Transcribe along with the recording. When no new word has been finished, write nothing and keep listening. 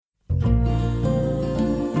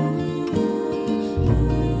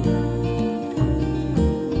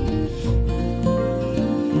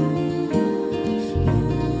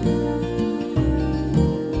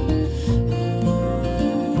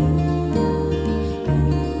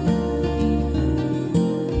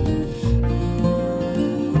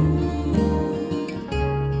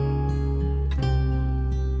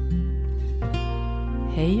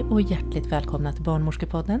välkomna till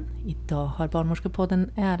Barnmorskepodden. Idag har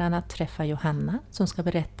Barnmorskepodden äran att träffa Johanna som ska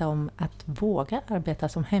berätta om att våga arbeta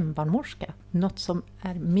som hembarnmorska. Något som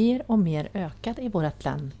är mer och mer ökat i vårt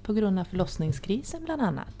land på grund av förlossningskrisen bland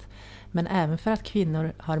annat. Men även för att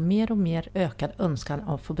kvinnor har mer och mer ökad önskan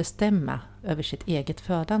av att få bestämma över sitt eget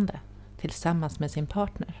födande tillsammans med sin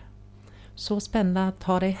partner. Så spännande att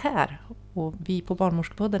ha dig här, och vi på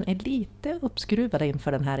Barnmorskepodden är lite uppskruvade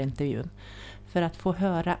inför den här intervjun för att få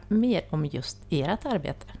höra mer om just ert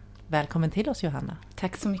arbete. Välkommen till oss, Johanna.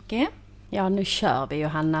 Tack så mycket. Ja, nu kör vi,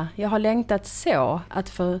 Johanna. Jag har längtat så att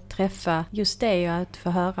få träffa just dig och att få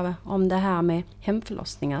höra om det här med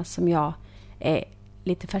hemförlossningar som jag är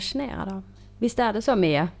lite fascinerad av. Visst är det så,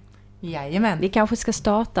 Mia? Jajamän. Vi kanske ska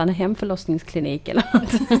starta en hemförlossningsklinik eller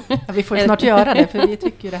något. Ja, vi får snart göra det, för vi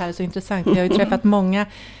tycker det här är så intressant. Vi har ju träffat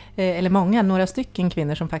några stycken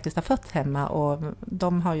kvinnor som faktiskt har fött hemma, och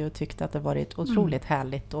de har ju tyckt att det varit otroligt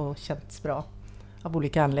härligt och känts bra av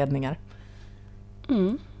olika anledningar.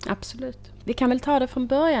 Absolut. Vi kan väl ta det från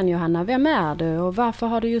början, Johanna. Vem är du och varför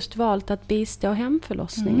har du just valt att bistå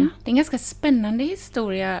hemförlossningar? Det är en ganska spännande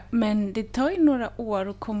historia, men det tar ju några år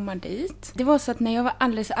att komma dit. Det var så att när jag var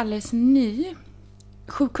alldeles ny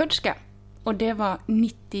sjuksköterska, och det var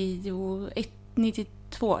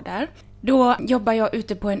 92 där, då jobbade jag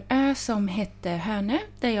ute på en ö som hette Hönö,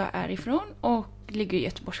 där jag är ifrån, och ligger i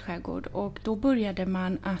Göteborgs skärgård. Och då började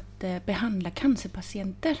man att behandla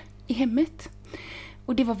cancerpatienter i hemmet.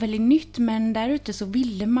 Och det var väldigt nytt, men där ute så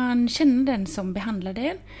ville man känna den som behandlade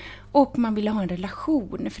en. Och man ville ha en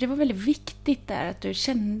relation, för det var väldigt viktigt där att du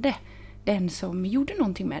kände den som gjorde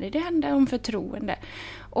någonting med dig. Det handlade om förtroende.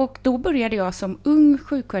 Och då började jag som ung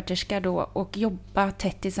sjuksköterska då och jobba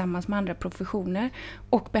tätt tillsammans med andra professioner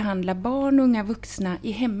och behandla barn och unga vuxna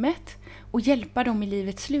i hemmet och hjälpa dem i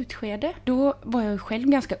livets slutskede. Då var jag själv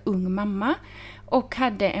ganska ung mamma och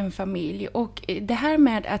hade en familj, och det här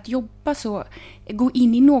med att jobba så, gå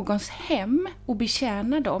in i någons hem och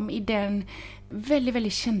betjäna dem i den väldigt,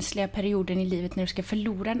 väldigt känsliga perioden i livet när du ska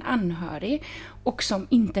förlora en anhörig och som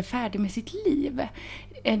inte är färdig med sitt liv.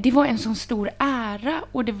 Det var en sån stor ära,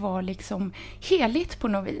 och det var liksom heligt på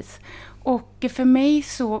något vis. Och för mig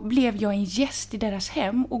så blev jag en gäst i deras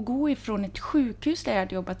hem, och gå ifrån ett sjukhus där jag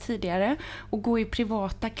hade jobbat tidigare och gå i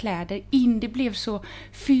privata kläder in, det blev så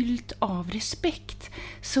fyllt av respekt.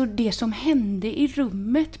 Så det som hände i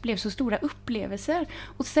rummet blev så stora upplevelser.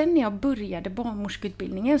 Och sen när jag började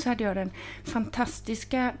barnmorskeutbildningen så hade jag den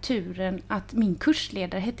fantastiska turen att min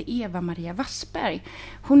kursledare hette Eva-Maria Wassberg.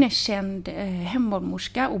 Hon är känd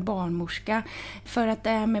hembarnmorska och barnmorska, för att det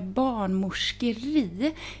här med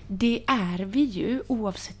barnmorskeri, det är vi ju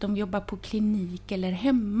oavsett om vi jobbar på klinik eller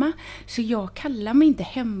hemma. Så jag kallar mig inte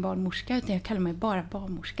hembarnmorska, utan jag kallar mig bara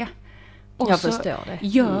barnmorska. Och jag så förstår det.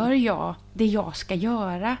 Gör jag det jag ska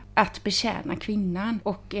göra, att betjäna kvinnan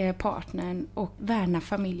och partnern och värna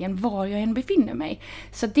familjen var jag än befinner mig.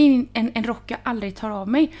 Så det är en rock jag aldrig tar av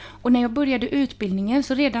mig. Och när jag började utbildningen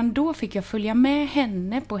så redan då fick jag följa med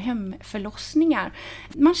henne på hemförlossningar.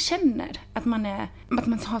 Man känner att man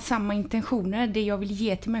har samma intentioner, det jag vill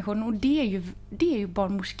ge till människan, och det är ju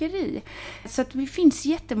barnmorskeri. Så att det finns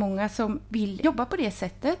jättemånga som vill jobba på det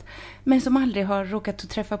sättet, men som aldrig har råkat att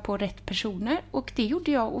träffa på rätt personer. Och det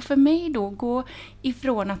gjorde jag, och för mig då gå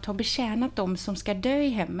ifrån att ha betjänat de som ska dö i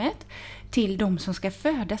hemmet till de som ska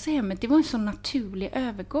födas i hemmet. Det var en så naturlig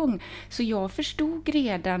övergång. Så jag förstod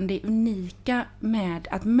redan det unika med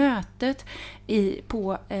att mötet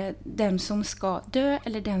på den som ska dö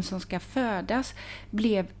eller den som ska födas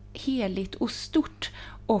blev heligt och stort.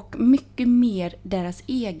 Och mycket mer deras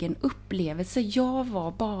egen upplevelse. Jag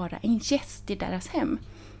var bara en gäst i deras hem.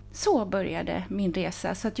 Så började min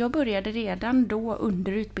resa. Så att jag började redan då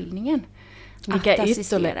under utbildningen.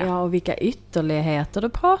 Vilka ytterligheter du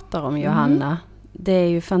pratar om, Johanna. Det är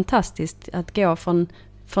ju fantastiskt att gå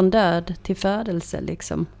från död till födelse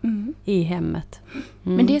liksom, i hemmet.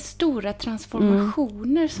 Men det är stora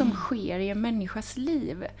transformationer som sker i en människas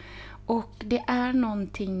liv. Och det är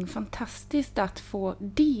någonting fantastiskt att få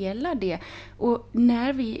dela det. Och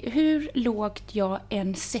hur lågt jag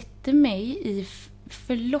än sätter mig i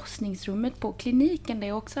förlossningsrummet på kliniken där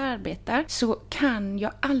jag också arbetar, så kan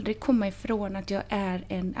jag aldrig komma ifrån att jag är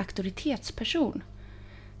en auktoritetsperson.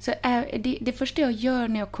 Så det första jag gör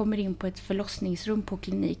när jag kommer in på ett förlossningsrum på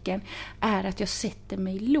kliniken är att jag sätter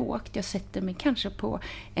mig lågt. Jag sätter mig kanske på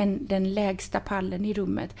den lägsta pallen i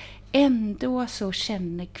rummet. Ändå så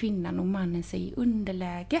känner kvinnan och mannen sig i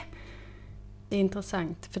underläge. Det är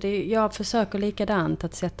intressant, för jag försöker likadant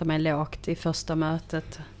att sätta mig lågt i första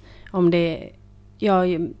mötet.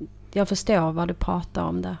 Jag förstår vad du pratar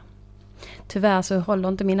om där. Tyvärr så håller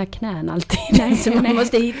inte mina knän alltid. Så man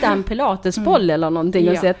måste hitta en pilatesboll eller någonting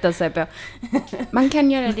att sätta sig på. Man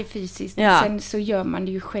kan göra det fysiskt. Sen så gör man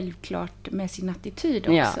det ju självklart med sin attityd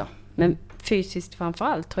också. Ja, men fysiskt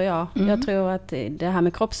framförallt tror jag. Jag tror att det här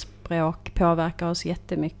med kroppsspråk påverkar oss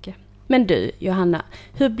jättemycket. Men du, Johanna,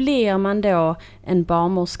 hur blir man då en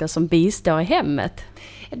barnmorska som bistår i hemmet?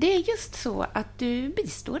 Det är just så att du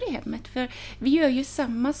bistår i hemmet, för vi gör ju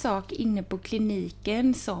samma sak inne på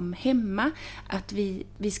kliniken som hemma, att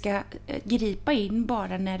vi ska gripa in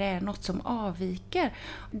bara när det är något som avviker.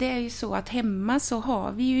 Det är ju så att hemma så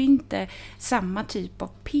har vi ju inte samma typ av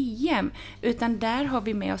PM, utan där har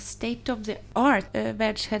vi med oss state of the art,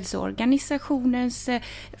 Världshälsoorganisationens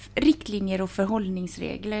riktlinjer och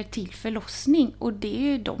förhållningsregler till förlossning, och det är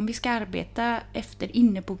ju de vi ska arbeta efter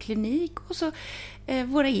inne på klinik, och så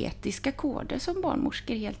våra etiska koder som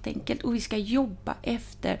barnmorskor helt enkelt, och vi ska jobba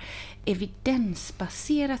efter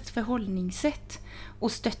evidensbaserat förhållningssätt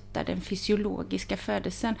och stötta den fysiologiska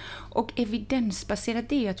födelsen. Och evidensbaserat,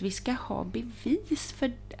 det är att vi ska ha bevis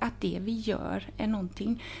för att det vi gör är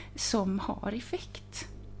någonting som har effekt.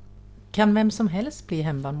 Kan vem som helst bli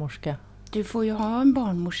hembarnmorska? Du får ju ha en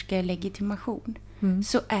barnmorskelegitimation,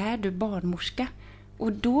 så är du barnmorska.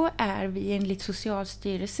 Och då är vi enligt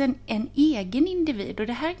Socialstyrelsen en egen individ. Och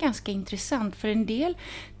det här är ganska intressant, för en del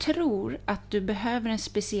tror att du behöver en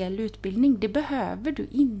speciell utbildning. Det behöver du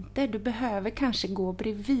inte. Du behöver kanske gå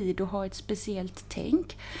bredvid och ha ett speciellt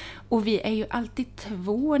tänk. Och vi är ju alltid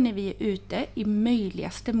 2 när vi är ute i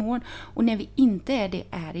möjligaste mån. Och när vi inte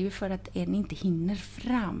är det ju för att en inte hinner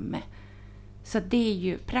fram. Så det är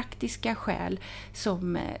ju praktiska skäl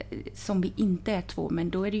som vi inte är 2, men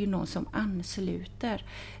då är det ju någon som ansluter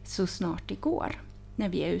så snart det går när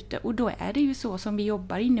vi är ute. Och då är det ju så som vi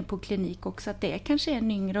jobbar inne på klinik också, att det är kanske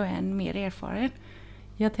en yngre och en mer erfaren.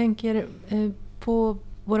 Jag tänker på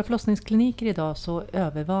våra förlossningskliniker idag så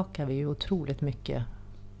övervakar vi ju otroligt mycket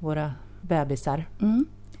våra bebisar.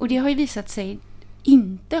 Och det har ju visat sig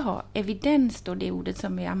inte ha evidens, då det ordet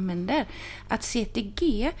som vi använder, att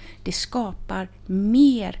CTG det skapar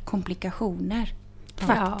mer komplikationer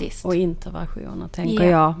faktiskt. Ja, och interventioner tänker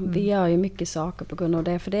jag. Vi gör ju mycket saker på grund av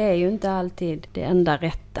det, för det är ju inte alltid det enda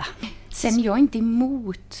rätta. Sen jag är inte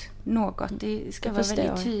emot något, det ska vara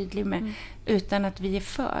väldigt tydlig med, utan att vi är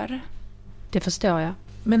för. Det förstår jag.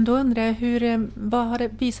 Men då undrar jag, vad har det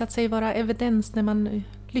visat sig vara evidens när man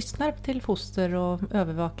lyssnar till foster och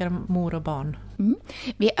övervakar mor och barn?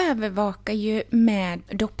 Vi övervakar ju med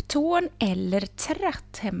Dopton eller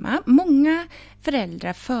tratt hemma. Många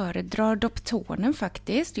föräldrar föredrar Doptonen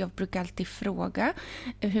faktiskt. Jag brukar alltid fråga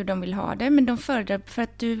hur de vill ha det, men de föredrar för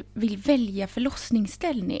att du vill välja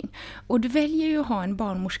förlossningsställning. Och du väljer ju att ha en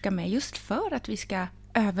barnmorska med just för att vi ska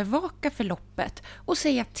övervaka förloppet och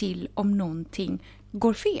säga till om någonting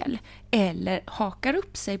går fel eller hakar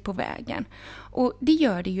upp sig på vägen. Och det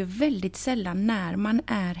gör det ju väldigt sällan när man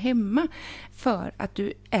är hemma, för att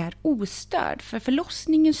du är ostörd. För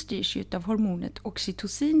förlossningen styrs ju av hormonet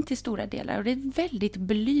oxytocin till stora delar, och det är ett väldigt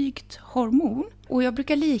blygt hormon. Och jag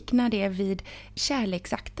brukar likna det vid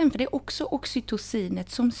kärleksakten, för det är också oxytocinet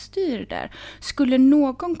som styr där. Skulle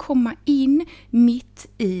någon komma in mitt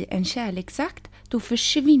i en kärleksakt, då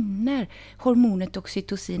försvinner hormonet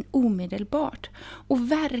oxytocin omedelbart.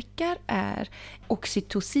 Och verkar är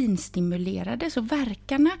oxytocinstimulerade, så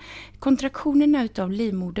verkarna, kontraktionerna utav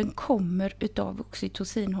livmodern kommer utav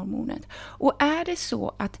oxytocinhormonet. Och är det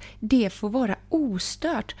så att det får vara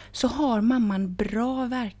ostört, så har mamman bra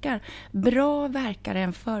verkar. Bra verkar är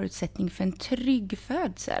en förutsättning för en trygg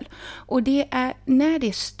födsel. Och det är när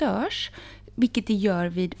det störs, vilket det gör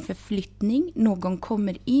vid förflyttning, någon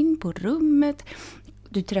kommer in på rummet,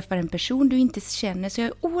 du träffar en person du inte känner. Så jag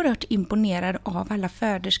är oerhört imponerad av alla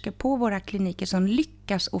föderskor på våra kliniker som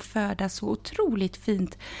lyckas att föda så otroligt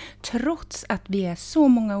fint, trots att vi är så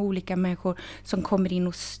många olika människor som kommer in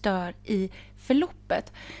och stör i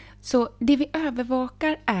förloppet. Så det vi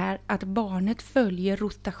övervakar är att barnet följer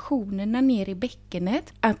rotationerna ner i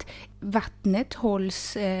bäckenet, att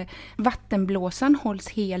vattenblåsan hålls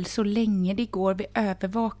hel så länge det går. Vi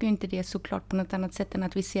övervakar inte det såklart på något annat sätt än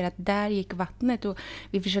att vi ser att där gick vattnet, och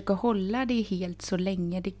vi försöker hålla det helt så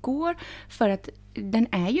länge det går, för att den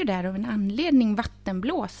är ju där av en anledning,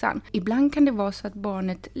 vattenblåsan. Ibland kan det vara så att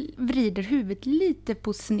barnet vrider huvudet lite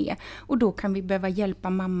på sned, och då kan vi behöva hjälpa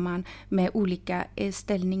mamman med olika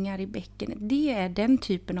ställningar i bäckenet. Det är den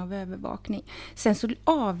typen av övervakning. Sen så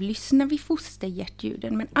avlyssnar vi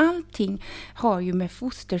fosterhjärtljuden, men allting har ju med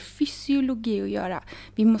fosterfysiologi att göra.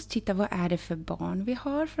 Vi måste titta, vad är det för barn vi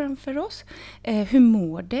har framför oss? Hur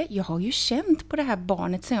mår det? Jag har ju känt på det här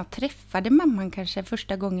barnet sedan jag träffade mamman kanske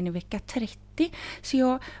första gången i vecka 30. alltid. Så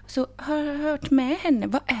jag har hört med henne,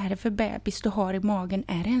 vad är det för bebis du har i magen?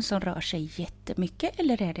 Är det en som rör sig jättemycket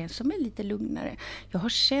eller är det en som är lite lugnare? Jag har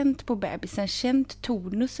känt på bebisen, känt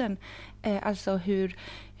tonusen, alltså hur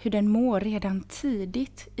den mår redan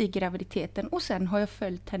tidigt i graviditeten. Och sen har jag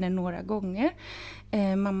följt henne några gånger,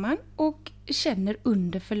 mamman, och känner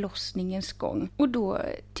under förlossningens gång. Och då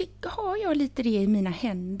har jag lite det i mina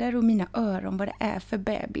händer och mina öron, vad det är för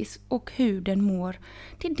bebis och hur den mår.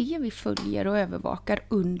 Det är det vi följer och övervakar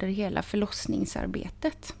under hela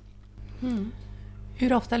förlossningsarbetet. Mm.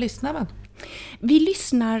 Hur ofta lyssnar man? Vi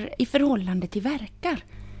lyssnar i förhållande till verkar.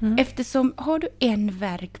 Eftersom har du en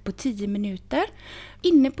verk på 10 minuter,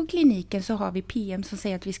 inne på kliniken så har vi PM som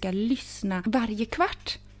säger att vi ska lyssna varje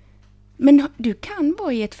kvart. Men du kan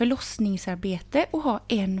vara i ett förlossningsarbete och ha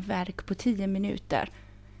en verk på 10 minuter.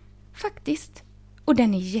 Faktiskt. Och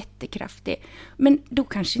den är jättekraftig. Men då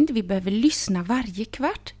kanske inte vi behöver lyssna varje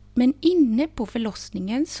kvart. Men inne på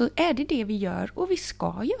förlossningen så är det vi gör och vi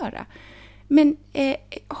ska göra. Men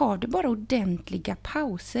har du bara ordentliga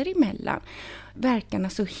pauser emellan verkarna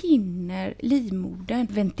så hinner livmodern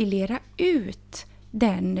ventilera ut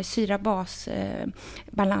den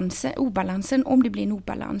syra-bas-obalansen om det blir en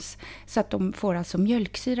obalans. Så att de får alltså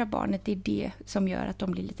mjölksyra, barnet, det är det som gör att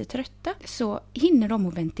de blir lite trötta. Så hinner de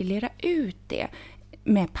att ventilera ut det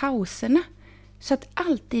med pauserna. Så att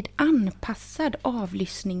alltid anpassad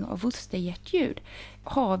avlyssning av fosterhjärtljud.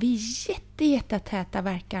 Har vi jättetäta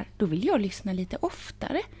verkar, då vill jag lyssna lite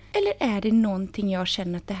oftare. Eller är det någonting jag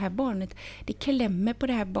känner att det här barnet, det klämmer på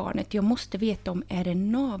det här barnet. Jag måste veta om är det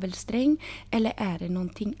en navelsträng eller är det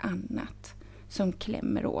någonting annat som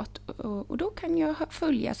klämmer åt. Och då kan jag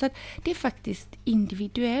följa. Så att det är faktiskt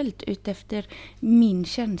individuellt utefter min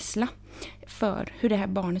känsla för hur det här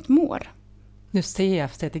barnet mår. Nu ser jag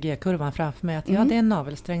CTG-kurvan framför mig att det är en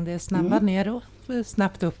navelsträng, det är snabbt ner och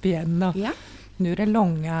snabbt upp igen. Och nu är det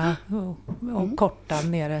långa och korta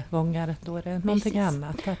nedgångar, då är det någonting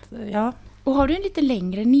annat. Och har du en lite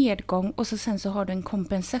längre nedgång och sen så har du en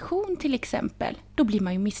kompensation till exempel, då blir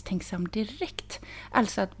man ju misstänksam direkt.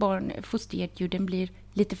 Alltså att fosterhjärtljuden blir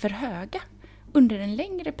lite för höga under en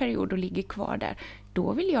längre period och ligger kvar där.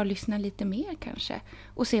 Då vill jag lyssna lite mer kanske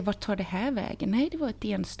och se vart tar det här vägen. Nej, det var ett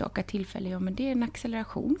enstaka tillfälle, ja men det är en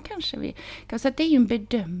acceleration kanske. Så att det är ju en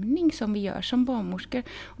bedömning som vi gör som barnmorskor.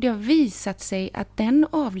 Och det har visat sig att den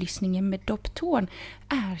avlyssningen med Dopton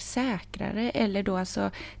är säkrare, eller då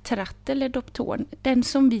alltså tratt eller Dopton, den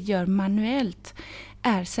som vi gör manuellt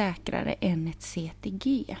är säkrare än ett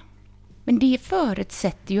CTG. Men det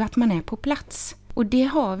förutsätter ju att man är på plats. Och det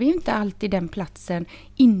har vi ju inte alltid den platsen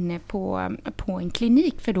inne på en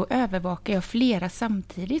klinik, för då övervakar jag flera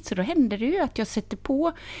samtidigt. Så då händer det ju att jag sätter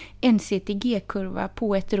på en CTG-kurva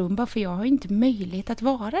på ett rum, bara för jag har inte möjlighet att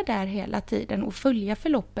vara där hela tiden och följa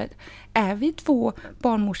förloppet. Är vi 2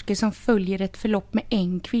 barnmorskor som följer ett förlopp med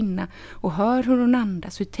en kvinna och hör hur hon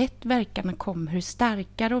andas, hur tätt verkarna kommer, hur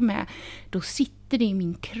starka de är, då sitter det i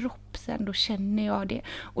min kropp sen, då känner jag det.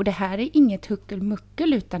 Och det här är inget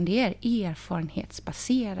huckelmuckel utan det är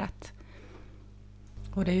erfarenhetsbaserat.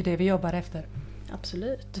 Och det är ju det vi jobbar efter.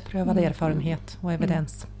 Absolut. Prövad erfarenhet och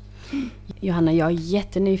evidens. Johanna, jag är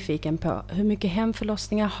jättenyfiken på hur mycket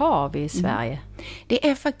hemförlossningar har vi i Sverige? Det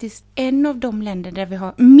är faktiskt en av de länder där vi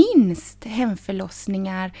har minst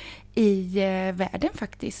hemförlossningar i världen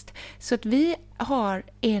faktiskt. Så att vi har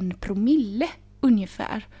 1%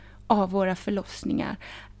 ungefär av våra förlossningar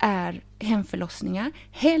är hemförlossningar.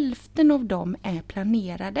 Hälften av dem är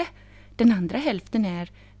planerade. Den andra hälften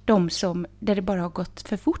är de där det bara har gått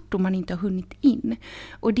för fort och man inte har hunnit in.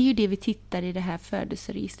 Och det är ju det vi tittar i det här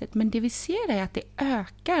födelseregistret. Men det vi ser är att det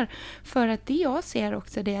ökar. För att det jag ser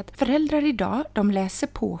också är att föräldrar idag, de läser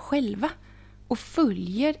på själva. Och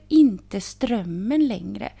följer inte strömmen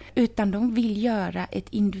längre, utan de vill göra ett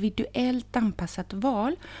individuellt anpassat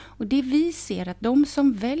val. Och det vi ser att de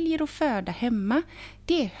som väljer att föda hemma,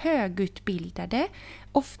 det är högutbildade.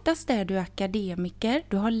 Oftast är du akademiker,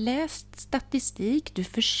 du har läst statistik, du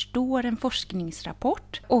förstår en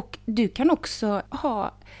forskningsrapport och du kan också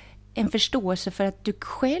ha en förståelse för att du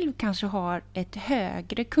själv kanske har ett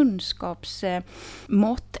högre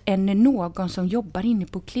kunskapsmått än någon som jobbar inne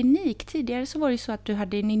på klinik. Tidigare så var det så att du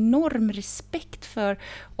hade en enorm respekt för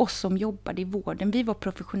oss som jobbade i vården. Vi var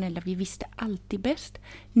professionella, vi visste alltid bäst.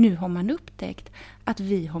 Nu har man upptäckt att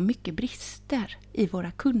vi har mycket brister i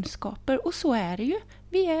våra kunskaper, och så är det ju.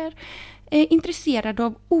 Vi är intresserade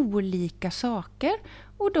av olika saker,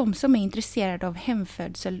 och de som är intresserade av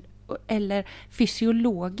hemfödsel eller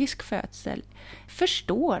fysiologisk födsel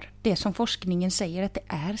förstår det som forskningen säger, att det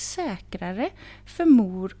är säkrare för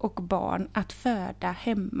mor och barn att föda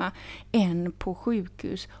hemma än på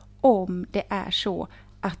sjukhus om det är så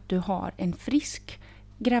att du har en frisk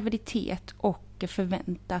graviditet och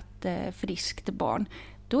förväntat friskt barn.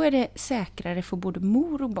 Då är det säkrare för både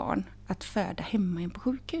mor och barn att föda hemma än på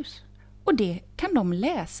sjukhus. Och det kan de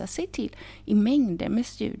läsa sig till i mängder med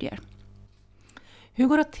studier. Hur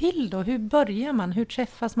går det till då? Hur börjar man? Hur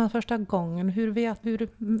träffas man första gången? Hur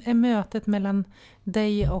är mötet mellan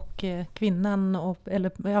dig och kvinnan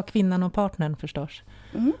kvinnan och partnern förstås?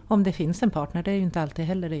 Om det finns en partner, det är ju inte alltid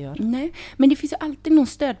heller det gör. Nej, men det finns ju alltid någon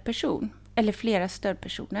stödperson eller flera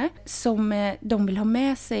stödpersoner som de vill ha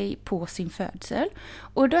med sig på sin födsel.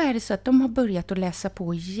 Och då är det så att de har börjat att läsa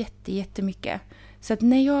på jättemycket. Så att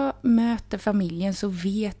när jag möter familjen så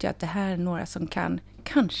vet jag att det här är några som kan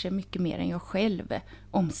kanske mycket mer än jag själv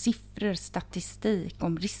om siffror, statistik,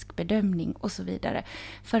 om riskbedömning och så vidare.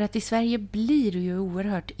 För att i Sverige blir det ju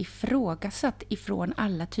oerhört ifrågasatt ifrån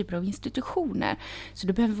alla typer av institutioner. Så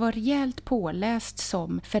du behöver vara rejält påläst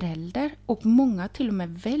som förälder, och många till och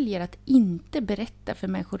med väljer att inte berätta för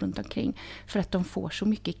människor runt omkring för att de får så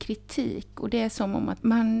mycket kritik. Och det är som om att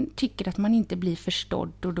man tycker att man inte blir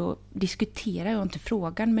förstådd, och då diskuterar jag inte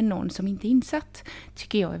frågan med någon som inte är insatt.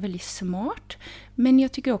 Tycker jag är väldigt smart. Men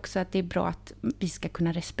jag tycker också att det är bra att vi ska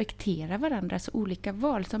kunna respektera varandras olika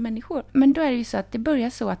val som människor. Men då är det ju så att det börjar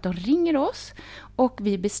så att de ringer oss och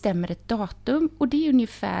vi bestämmer ett datum, och det är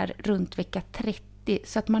ungefär runt vecka 30,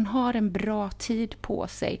 så att man har en bra tid på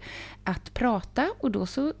sig att prata, och då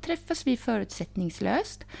så träffas vi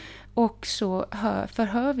förutsättningslöst och så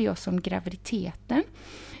förhör vi oss om graviditeten,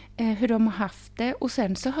 hur de har haft det, och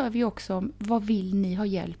sen så hör vi också om vad vill ni ha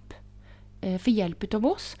för hjälp av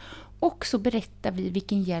oss. Och så berättar vi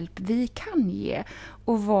vilken hjälp vi kan ge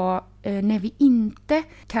och vad när vi inte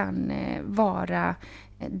kan vara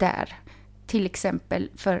där. Till exempel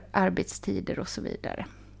för arbetstider och så vidare.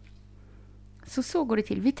 Så går det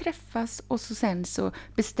till. Vi träffas och sen så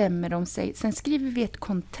bestämmer de sig. Sen skriver vi ett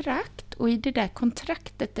kontrakt, och i det där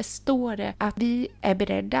kontraktet det står det att vi är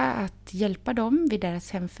beredda att hjälpa dem vid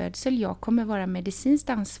deras hemfödsel. Jag kommer vara medicinskt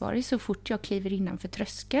ansvarig så fort jag kliver innanför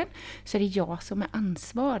tröskeln. Så är det jag som är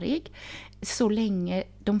ansvarig så länge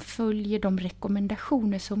de följer de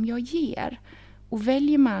rekommendationer som jag ger. Och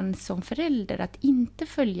väljer man som förälder att inte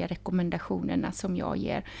följa rekommendationerna som jag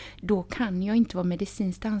ger, då kan jag inte vara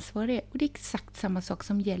medicinskt ansvarig. Och det är exakt samma sak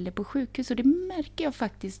som gäller på sjukhus. Och det märker jag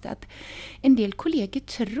faktiskt att en del kollegor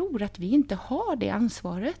tror att vi inte har det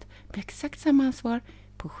ansvaret. Vi har exakt samma ansvar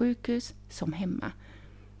på sjukhus som hemma.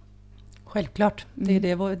 Självklart. Det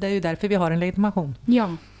är ju därför vi har en legitimation.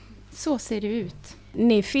 Ja, så ser det ut.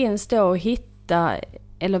 Ni finns då att hitta,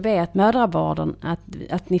 eller vet mödravården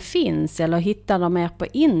att ni finns, eller hittar de er på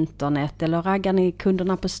internet, eller raggar ni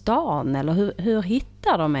kunderna på stan, eller hur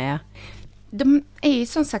hittar de er? De är ju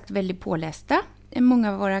som sagt väldigt pålästa.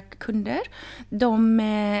 Många av våra kunder, de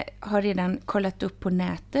har redan kollat upp på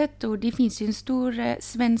nätet, och det finns ju en stor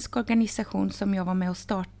svensk organisation som jag var med och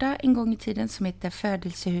starta en gång i tiden som heter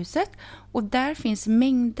Födelsehuset, och där finns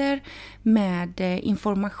mängder med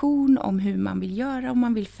information om hur man vill göra om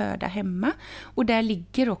man vill föda hemma, och där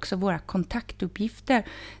ligger också våra kontaktuppgifter.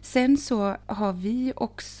 Sen så har vi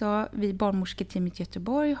också, vid barnmorsketeamet i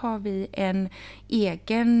Göteborg har vi en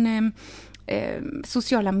egen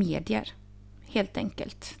sociala medier. Helt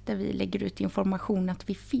enkelt, där vi lägger ut information att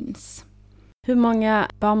vi finns. Hur många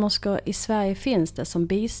barnmorskor i Sverige finns det som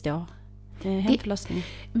bistår hemförlossning?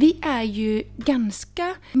 Vi är ju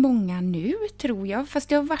ganska många nu, tror jag. Fast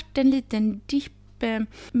det har varit en liten dipp.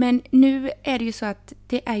 Men nu är det ju så att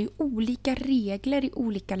det är ju olika regler i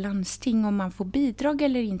olika landsting om man får bidrag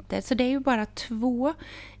eller inte. Så det är ju bara 2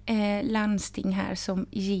 landsting här som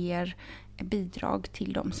ger bidrag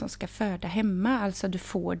till de som ska föda hemma. Alltså du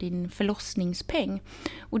får din förlossningspeng.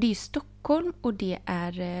 Och det är Stockholm och det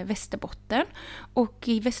är Västerbotten. Och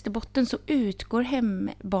i Västerbotten så utgår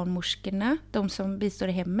hembarnmorskorna, de som bistår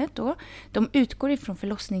i hemmet då, de utgår ifrån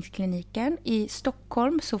förlossningskliniken. I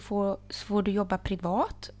Stockholm så får du jobba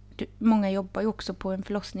privat. Många jobbar ju också på en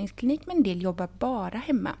förlossningsklinik, men en del jobbar bara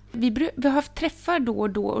hemma. Vi har haft träffar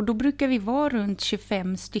då och då brukar vi vara runt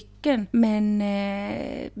 25 stycken. Men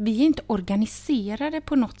vi är inte organiserade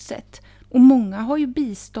på något sätt. Och många har ju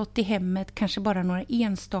bistått i hemmet kanske bara några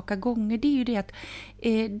enstaka gånger. Det är ju det att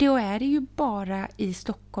då är det ju bara i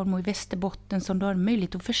Stockholm och i Västerbotten som du har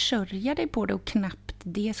möjlighet att försörja dig på det, och knappt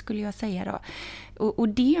det skulle jag säga då. Och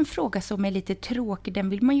det är en fråga som är lite tråkig, den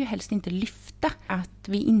vill man ju helst inte lyfta. Att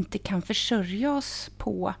vi inte kan försörja oss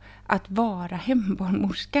på att vara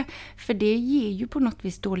hembarnmorska. För det ger ju på något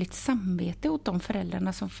vis dåligt samvete åt de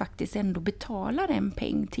föräldrarna som faktiskt ändå betalar en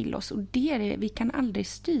peng till oss. Och vi kan aldrig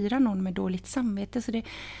styra någon med dåligt samvete. Så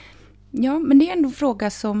Ja, men det är ändå en fråga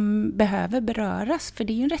som behöver beröras, för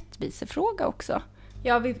det är ju en rättvisefråga också.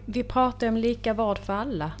 Ja, vi pratar om lika vård för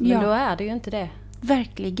alla, men då är det ju inte det.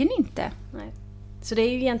 Verkligen inte. Nej. Så det är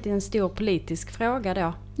ju egentligen en stor politisk fråga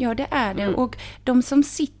då. Ja, det är det. Och de som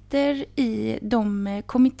sitter i de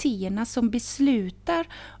kommittéerna som beslutar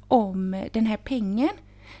om den här pengen,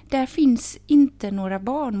 där finns inte några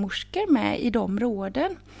barnmorskor med i de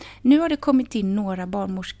råden. Nu har det kommit in några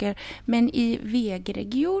barnmorskor, men i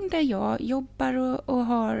vägregion där jag jobbar och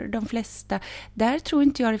har de flesta, där tror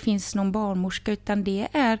inte jag det finns någon barnmorska, utan det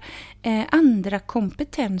är andra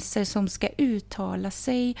kompetenser som ska uttala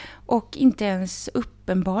sig och inte ens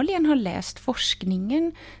uppenbarligen har läst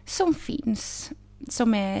forskningen som finns,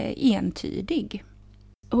 som är entydig.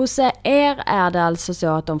 Hos er är det alltså så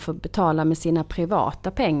att de får betala med sina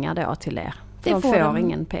privata pengar då till er? De får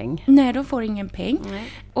ingen peng? Nej, de får ingen peng.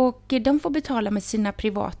 Nej. Och de får betala med sina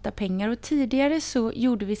privata pengar. Och tidigare så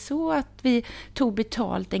gjorde vi så att vi tog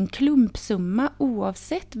betalt en klumpsumma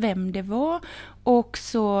oavsett vem det var och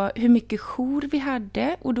så hur mycket jour vi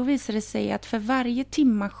hade. Och då visade det sig att för varje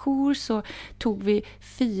timma jour så tog vi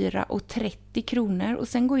 4,30 kronor. Och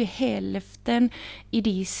sen går ju hälften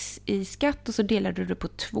i skatt och så delar du det på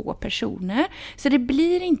 2 personer. Så det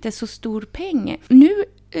blir inte så stor peng. Nu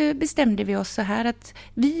bestämde vi oss så här att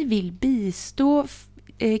vi vill bistå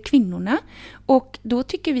kvinnorna, och då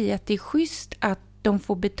tycker vi att det är schysst att de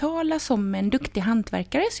får betala som en duktig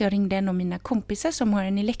hantverkare. Så jag ringde en av mina kompisar som har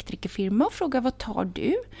en elektrikerfirma och frågade: vad tar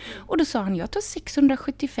du? Och då sa han: jag tar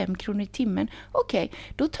 675 kronor i timmen. Okej,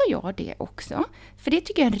 då tar jag det också. För det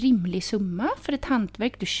tycker jag är en rimlig summa för ett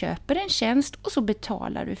hantverk. Du köper en tjänst och så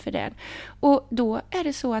betalar du för den. Och då är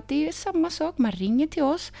det så att det är samma sak. Man ringer till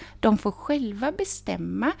oss. De får själva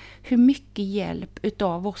bestämma hur mycket hjälp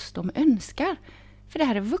utav oss de önskar. För det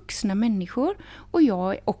här är vuxna människor och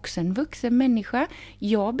jag är också en vuxen människa.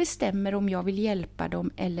 Jag bestämmer om jag vill hjälpa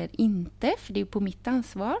dem eller inte, för det är på mitt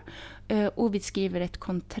ansvar. Och vi skriver ett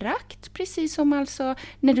kontrakt, precis som alltså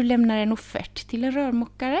när du lämnar en offert till en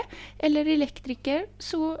rörmokare eller elektriker,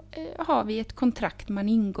 så har vi ett kontrakt man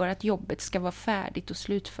ingår att jobbet ska vara färdigt och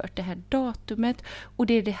slutfört det här datumet, och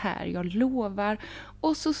det är det här jag lovar.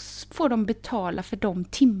 Och så får de betala för de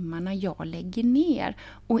timmarna jag lägger ner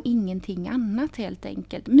och ingenting annat helt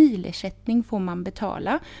enkelt. Milersättning får man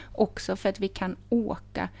betala också för att vi kan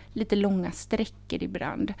åka lite långa sträckor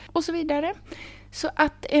ibland och så vidare. Så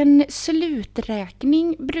att en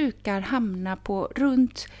sluträkning brukar hamna på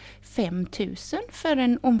runt 5 000 för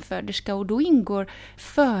en omföderska, och då ingår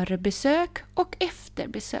förebesök och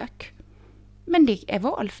efterbesök. Men det är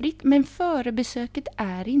valfritt, men förebesöket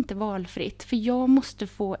är inte valfritt, för jag måste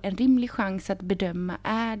få en rimlig chans att bedöma: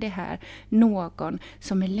 är det här någon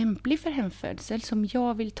som är lämplig för hemfödsel som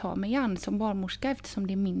jag vill ta mig an som barnmorska, eftersom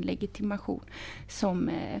det är min legitimation som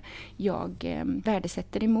jag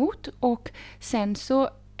värdesätter emot. Och sen så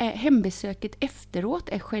hembesöket efteråt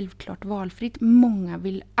är självklart valfritt.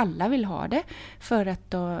 Alla vill ha det för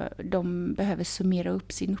att de behöver summera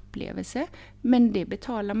upp sin upplevelse. Men det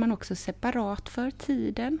betalar man också separat för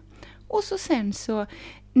tiden. Och så sen så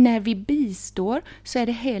när vi bistår så är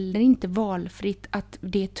det heller inte valfritt att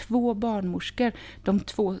det är 2 barnmorskor de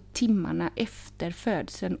 2 timmarna efter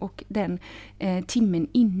födseln och den timmen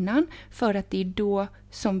innan, för att det är då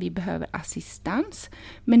som vi behöver assistans.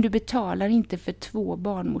 Men du betalar inte för 2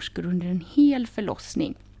 barnmorskor under en hel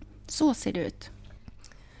förlossning. Så ser det ut.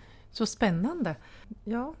 Så spännande.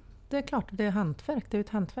 Ja, det är klart, det är hantverk. Det är ett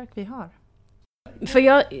hantverk vi har. För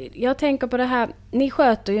jag tänker på det här, ni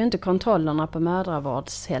sköter ju inte kontrollerna på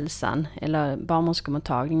mödravårdshälsan eller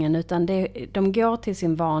barnmorskemottagningen, utan de går till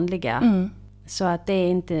sin vanliga. Så att det är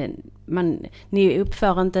inte, ni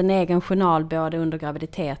uppför inte en egen journal både under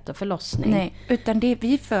graviditet och förlossning. Nej, utan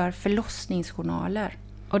vi för förlossningsjournaler.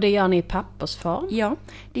 Och det gör ni i pappersform? Ja,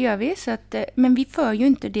 det gör vi. Så att, men vi för ju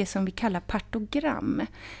inte det som vi kallar partogram.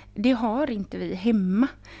 Det har inte vi hemma.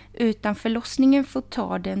 Utan förlossningen får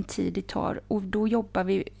ta den tid det tar. Och då jobbar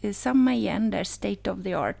vi samma igen där, state of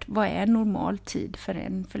the art. Vad är normal tid för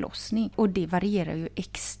en förlossning? Och det varierar ju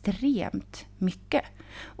extremt mycket.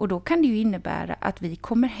 Och då kan det ju innebära att vi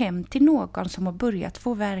kommer hem till någon som har börjat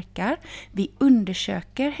få värkar. Vi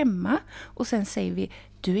undersöker hemma och sen säger vi: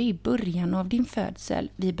 du är i början av din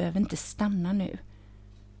födsel, vi behöver inte stanna nu.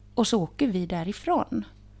 Och så åker vi därifrån.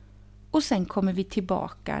 Och sen kommer vi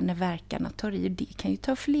tillbaka när värkarna tar i. Det kan ju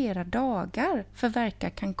ta flera dagar, för värkar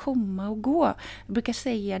kan komma och gå. Jag brukar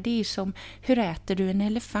säga, det är som: hur äter du en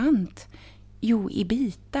elefant? Jo, i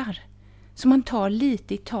bitar. Så man tar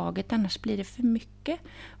lite i taget, annars blir det för mycket.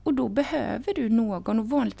 Och då behöver du någon, och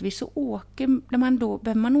vanligtvis så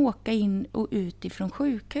behöver man åka in och ut ifrån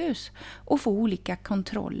sjukhus och få olika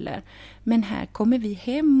kontroller. Men här kommer vi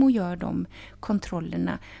hem och gör de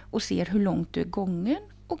kontrollerna och ser hur långt du är gången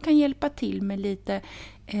och kan hjälpa till med lite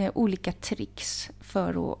olika tricks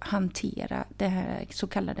för att hantera den här så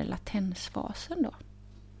kallade latensfasen då.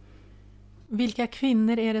 Vilka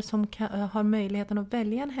kvinnor är det som har möjligheten att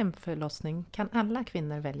välja en hemförlossning? Kan alla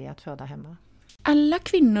kvinnor välja att föda hemma? Alla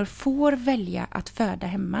kvinnor får välja att föda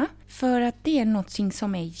hemma för att det är något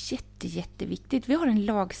som är jätteviktigt. Vi har en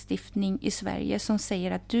lagstiftning i Sverige som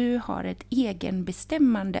säger att du har ett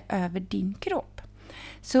egenbestämmande över din kropp.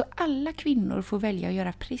 Så alla kvinnor får välja att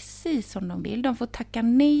göra precis som de vill. De får tacka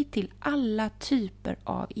nej till alla typer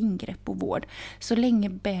av ingrepp och vård så länge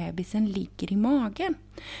bebisen ligger i magen.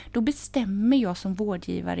 Då bestämmer jag som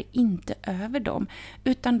vårdgivare inte över dem,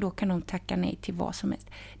 utan då kan de tacka nej till vad som helst.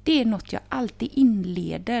 Det är något jag alltid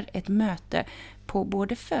inleder ett möte på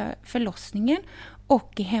både förlossningen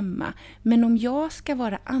och hemma. Men om jag ska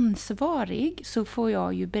vara ansvarig så får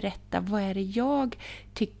jag ju berätta vad är det jag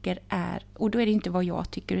tycker är, och då är det inte vad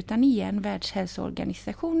jag tycker utan igen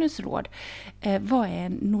Världshälsoorganisationens råd. Vad är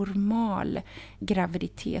en normal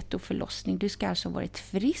graviditet och förlossning? Du ska alltså ha varit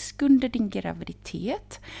frisk under din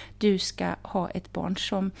graviditet. Du ska ha ett barn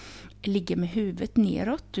som ligger med huvudet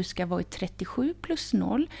neråt. Du ska vara 37 plus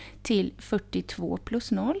 0 till 42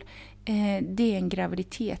 plus 0. Det är en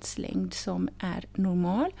graviditetslängd som är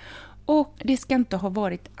normal. Och det ska inte ha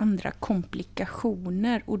varit andra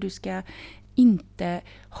komplikationer och du ska inte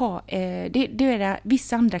ha, det är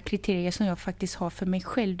vissa andra kriterier som jag faktiskt har för mig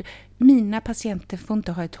själv. Mina patienter får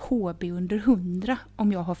inte ha ett HB under 100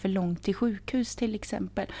 om jag har för långt till sjukhus till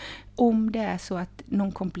exempel. Om det är så att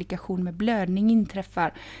någon komplikation med blödning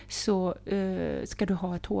inträffar så ska du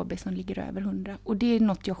ha ett HB som ligger över 100. Och det är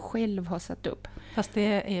något jag själv har satt upp. Fast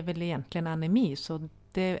det är väl egentligen anemi, så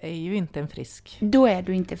det är ju inte en frisk. Då är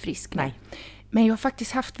du inte frisk. Nej. Men jag har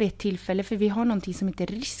faktiskt haft vid ett tillfälle, för vi har någonting som heter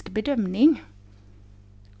riskbedömning.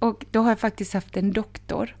 Och då har jag faktiskt haft en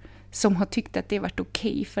doktor som har tyckt att det varit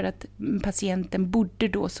okej för att patienten bodde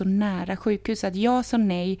då så nära sjukhus. Att jag sa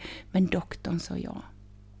nej, men doktorn sa ja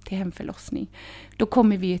till hemförlossning. Då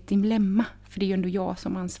kommer vi i ett dilemma, för det är ju ändå jag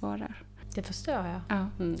som ansvarar. Det förstår jag. Ja.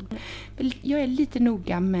 Jag är lite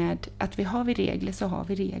noga med att har vi regler så har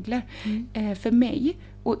vi regler. För mig,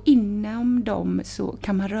 och inom dem så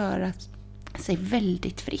kan man röra sig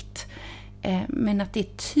väldigt fritt. Men att det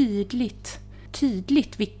är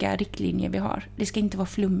tydligt vilka riktlinjer vi har. Det ska inte vara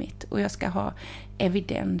flummigt och jag ska ha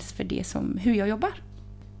evidens för det hur jag jobbar.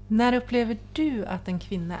 När upplever du att en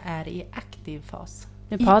kvinna är i aktiv fas?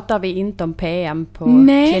 Nu pratar vi inte om PM på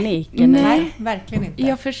kliniken. Nej, verkligen inte.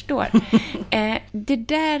 Jag förstår. Det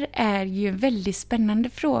där är ju en väldigt spännande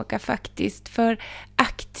fråga faktiskt. För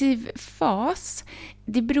aktiv fas,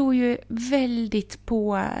 det beror ju väldigt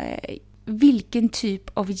på vilken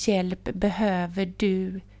typ av hjälp behöver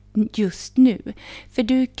du just nu. För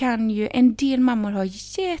du kan ju, en del mammor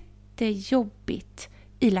har jättejobbigt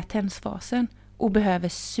i latensfasen och behöver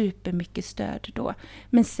supermycket stöd då.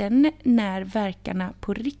 Men sen när verkarna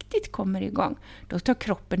på riktigt kommer igång, då tar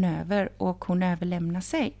kroppen över och hon överlämnar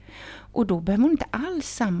sig. Och då behöver hon inte alls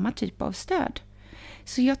samma typ av stöd.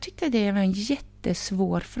 Så jag tyckte det var en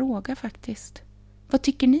jättesvår fråga faktiskt. Vad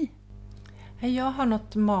tycker ni? Jag har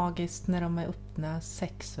något magiskt när de är öppna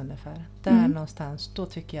 6 ungefär. Där någonstans, då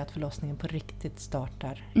tycker jag att förlossningen på riktigt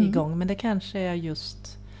startar igång. Men det kanske är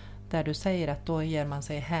just där du säger att då ger man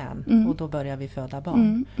sig hän och då börjar vi föda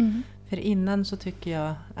barn. För innan så tycker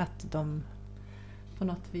jag att de på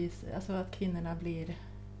något vis, alltså att kvinnorna blir,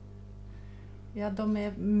 ja, de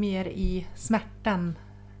är mer i smärtan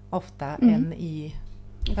ofta än i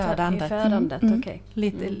födandet. I födandet, okej.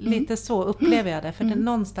 Lite så upplever jag det. För det,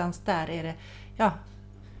 någonstans där är det,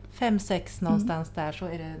 5-6 någonstans där, så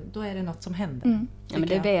då är det något som händer. Ja, men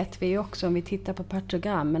det vet vi ju också om vi tittar på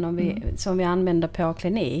partogrammen som vi använder på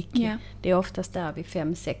klinik. Yeah. Det är oftast där vid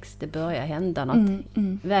 5-6 det börjar hända något.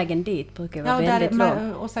 Vägen dit brukar vara väldigt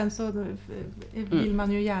lång. Och sen så vill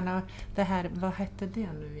man ju gärna det här, vad hette det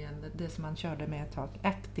nu igen? Det som man körde med ett tag.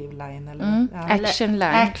 Active line eller Action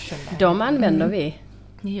line. De använder vi.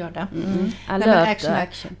 Ni gör det. Alert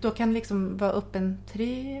action. Då kan liksom vara upp en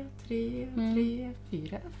 3,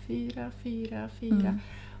 4.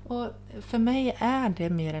 Och för mig är det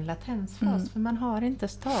mer en latensfas, för man har inte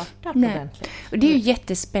startat Nej. ordentligt. Och det är ju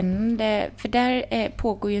jättespännande, för där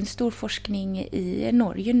pågår ju en stor forskning i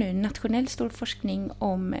Norge nu, nationell stor forskning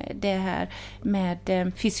om det här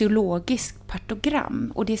med fysiologiskt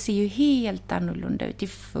partogram. Och det ser ju helt annorlunda ut. Det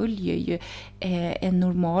följer ju en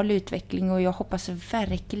normal utveckling, och jag hoppas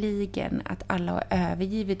verkligen att alla har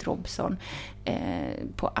övergivit Robson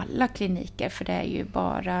på alla kliniker, för det är ju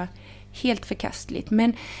bara helt förkastligt.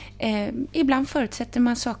 Men ibland förutsätter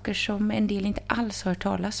man saker som en del inte alls har hört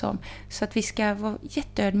talas om. Så att vi ska vara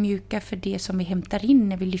jätteödmjuka för det som vi hämtar in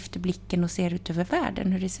när vi lyfter blicken och ser ut över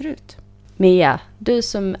världen hur det ser ut. Mia, du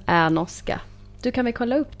som är norska, du kan väl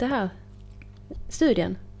kolla upp det här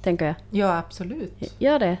studien, tänker jag. Ja, absolut.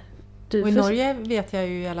 Gör det. Och i Norge vet jag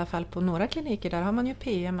ju i alla fall på några kliniker, där har man ju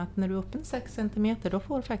PM att när du är uppe en 6 cm, då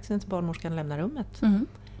får faktiskt inte barnmorskan lämna rummet. Mm.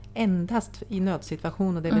 Endast i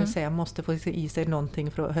nödsituationer, det vill säga måste få i sig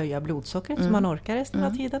någonting för att höja blodsockret så man orkar resten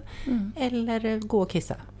av tiden. Eller gå och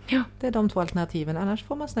kissa. Ja. Det är de 2 alternativen, annars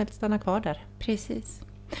får man snällt stanna kvar där. Precis.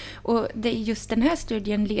 Och just den här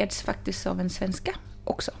studien leds faktiskt av en svenska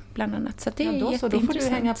också, bland annat. Så det är då, så då får du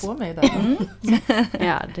hänga på mig där.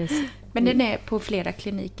 Ja, Men den är på flera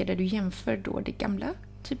kliniker där du jämför då det gamla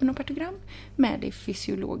typen av partogram med det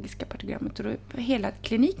fysiologiska partogrammet. Och då är hela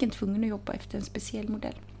kliniken tvungen att jobba efter en speciell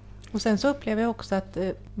modell. Och sen så upplever jag också att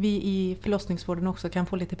vi i förlossningsvården också kan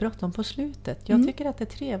få lite bråttom på slutet. Jag tycker att det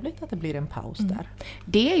är trevligt att det blir en paus där.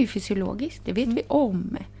 Det är ju fysiologiskt, det vet vi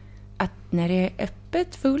om. Att när det är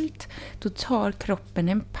öppet fullt, då tar kroppen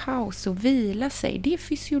en paus och vilar sig. Det är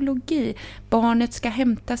fysiologi. Barnet ska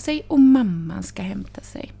hämta sig och mamman ska hämta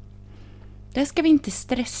sig. Där ska vi inte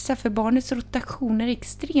stressa, för barnets rotationer är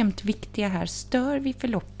extremt viktiga här. Stör vi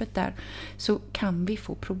förloppet där så kan vi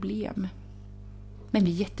få problem. Men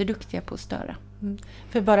vi är jätteduktiga på att störa.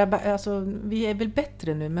 För vi är väl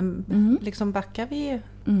bättre nu, men liksom backar vi,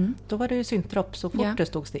 då var det ju syntropp så fort det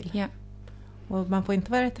stod still. Ja. Och man får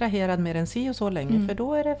inte vara attraherad mer än si och så länge, för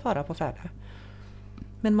då är det fara på färde.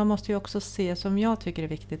 Men man måste ju också se, som jag tycker är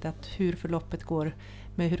viktigt, att hur förloppet går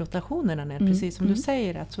med hur rotationerna är. Precis som du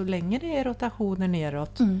säger, att så länge det är rotationer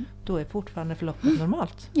neråt, då är fortfarande förloppet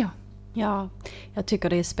normalt. Ja, jag tycker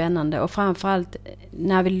det är spännande, och framförallt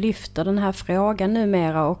när vi lyfter den här frågan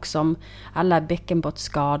numera också om alla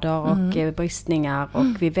bäckenbottskador och bristningar, och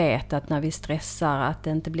vi vet att när vi stressar att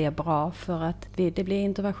det inte blir bra, för att det blir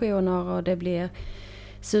interventioner och det blir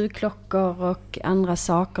sugklockor och andra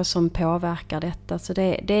saker som påverkar detta. Så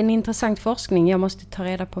det är en intressant forskning. Jag måste ta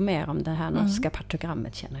reda på mer om det här norska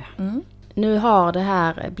partogrammet, känner jag. Nu har det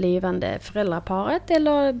här blivande föräldraparet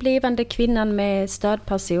eller blivande kvinnan med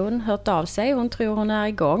stödperson hört av sig. Hon tror hon är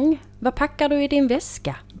igång. Vad packar du i din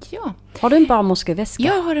väska? Ja. Har du en barnmorskeväska?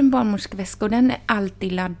 Jag har en barnmorskeväska, och den är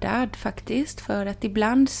alltid laddad faktiskt. För att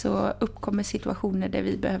ibland så uppkommer situationer där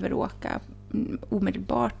vi behöver åka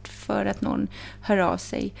omedelbart för att någon hör av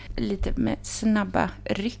sig lite med snabba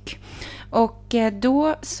ryck. Och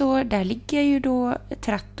då så där ligger ju då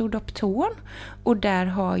Tratodopton, och där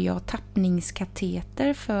har jag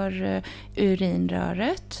tappningskateter för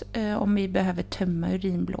urinröret om vi behöver tömma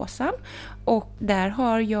urinblåsan. Och där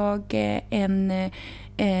har jag en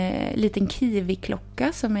liten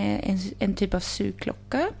kiwiklocka som är en typ av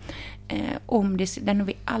sugklocka. Den har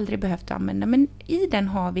vi aldrig behövt använda, men i den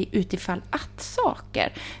har vi utifall att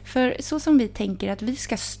saker. För så som vi tänker att vi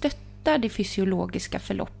ska stötta det fysiologiska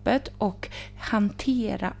förloppet och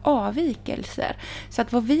hantera avvikelser. Så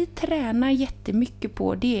att vad vi tränar jättemycket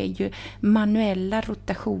på, det är ju manuella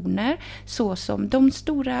rotationer. Så som de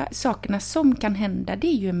stora sakerna som kan hända, det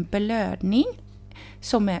är ju en blödning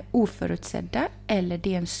som är oförutsedda, eller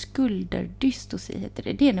det är en skulderdystosi heter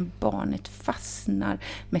det. Det är när barnet fastnar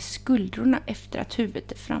med skuldrorna efter att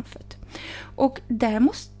huvudet är framfört. Och där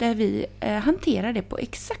måste vi hantera det på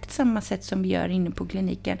exakt samma sätt som vi gör inne på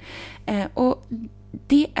kliniken. Och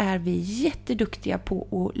det är vi jätteduktiga på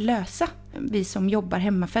att lösa, vi som jobbar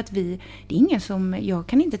hemma, för att det är ingen som, jag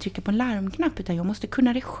kan inte trycka på en larmknapp, utan jag måste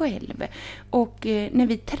kunna det själv. Och när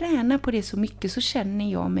vi tränar på det så mycket så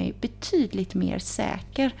känner jag mig betydligt mer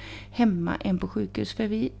säker hemma än på sjukhus, för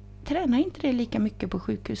vi tränar inte det lika mycket på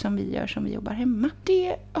sjukhus som vi gör som vi jobbar hemma.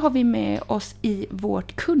 Det har vi med oss i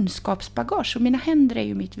vårt kunskapsbagage, och mina händer är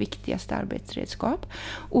ju mitt viktigaste arbetsredskap,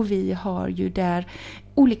 och vi har ju där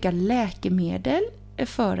olika läkemedel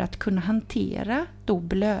för att kunna hantera då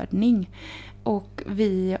blödning. Och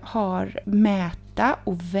vi har mäta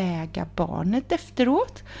och väga barnet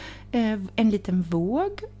efteråt. En liten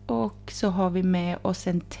våg, och så har vi med oss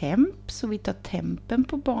en temp, så vi tar tempen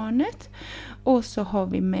på barnet. Och så har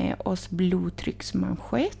vi med oss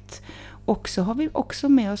blodtrycksmanschett. Och så har vi också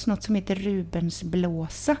med oss något som heter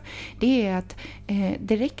Rubensblåsa. Det är att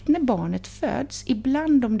direkt när barnet föds,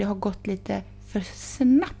 ibland om det har gått lite för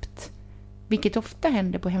snabbt, vilket ofta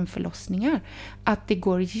händer på hemförlossningar, att det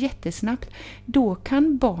går jättesnabbt, då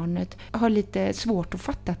kan barnet ha lite svårt att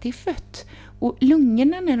fatta att det är fött. Och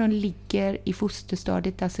lungorna när de ligger i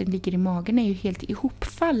fosterstadiet, alltså ligger i magen, är ju helt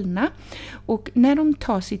ihopfallna. Och när de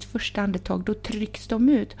tar sitt första andetag, då trycks de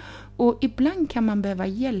ut. Och ibland kan man behöva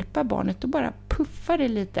hjälpa barnet och bara puffa det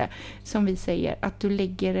lite, som vi säger, att du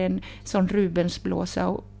lägger en sån Rubensblåsa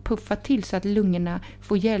och puffa till så att lungorna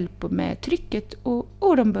får hjälp med trycket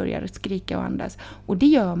och de börjar skrika och andas. Och det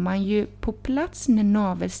gör man ju på plats när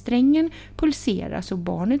navelsträngen pulserar, så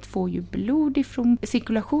barnet får ju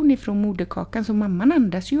cirkulation ifrån moderkakan, så mamman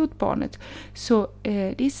andas ju åt barnet. Så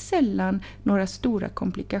det är sällan några stora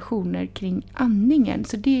komplikationer kring andningen,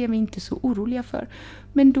 så det är vi inte så oroliga för.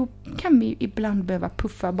 Men då kan vi ibland behöva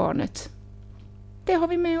puffa barnet. Det har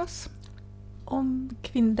vi med oss.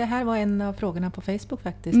 Det här var en av frågorna på Facebook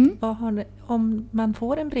faktiskt. Om man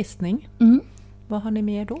får en bristning, vad har ni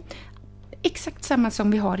mer då? Exakt samma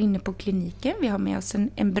som vi har inne på kliniken. Vi har med oss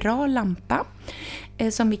en bra lampa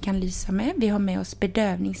som vi kan lysa med. Vi har med oss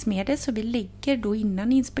bedövningsmedel, så vi lägger då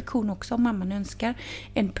innan inspektion också, om mamman önskar,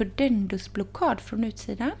 en pudendusblockad från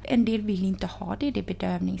utsidan. En del vill inte ha det är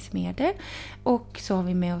bedövningsmedel. Och så har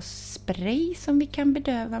vi med oss spray som vi kan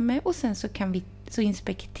bedöva med, och sen så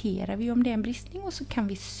inspekterar vi om det är en bristning, och så kan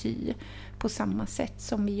vi sy på samma sätt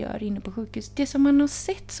som vi gör inne på sjukhus. Det som man har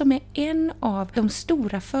sett som är en av de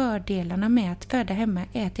stora fördelarna med att föda hemma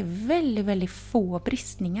är att det är väldigt, väldigt få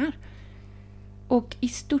bristningar. Och i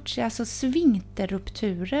stort sett, alltså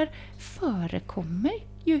sfinkterrupturer förekommer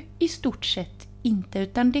ju i stort sett inte,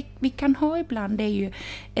 utan det vi kan ha ibland är ju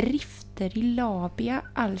rifter i labia,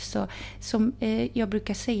 alltså som jag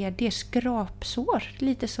brukar säga, det är skrapsår,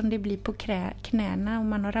 lite som det blir på knäna om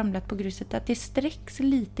man har ramlat på gruset, att det sträcks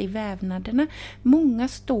lite i vävnaderna. Många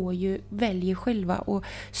väljer själva att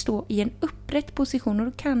stå i en upprätt position, och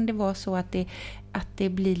då kan det vara så att det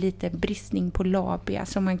blir lite bristning på labia,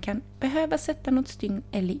 så man kan behöva sätta något stygn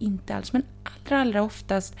eller inte alls. Men allra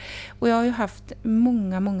oftast, och jag har ju haft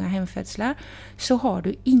många hemfödslar, så har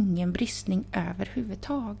du ingen bristning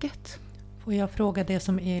överhuvudtaget. Får jag fråga det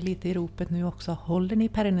som är lite i ropet nu också, håller ni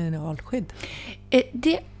perinealskydd?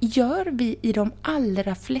 Det gör vi i de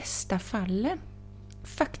allra flesta fallen,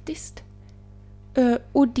 faktiskt.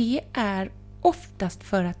 Och det är oftast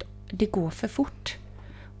för att det går för fort.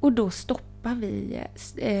 Och då stoppar vi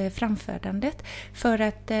framfödandet, för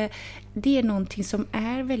att det är någonting som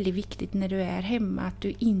är väldigt viktigt när du är hemma, att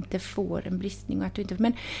du inte får en bristning. Och att du inte,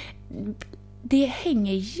 men det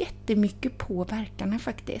hänger jättemycket på verkarna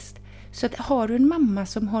faktiskt. Så att har du en mamma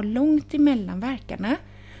som har långt emellan verkarna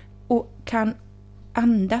och kan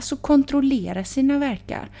andas och kontrollera sina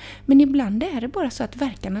verkar, men ibland är det bara så att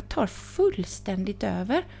verkarna tar fullständigt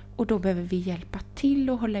över, och då behöver vi hjälpa till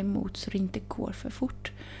och hålla emot så det inte går för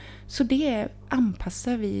fort. Så det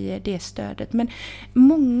anpassar vi det stödet. Men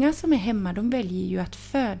många som är hemma, de väljer ju att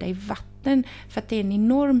föda i vatten, för att det är en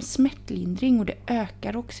enorm smärtlindring och det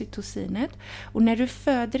ökar oxytocinet. Och när du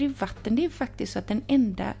föder i vatten, det är faktiskt så att den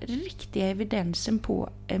enda riktiga evidensen på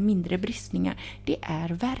mindre bristningar, det är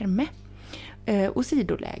värme och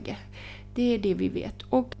sidoläge. Det är det vi vet.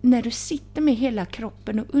 Och när du sitter med hela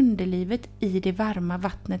kroppen och underlivet i det varma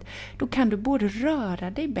vattnet, då kan du både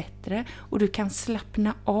röra dig bättre och du kan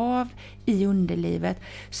slappna av i underlivet.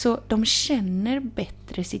 Så de känner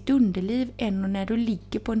bättre sitt underliv än när du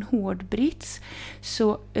ligger på en hård brits.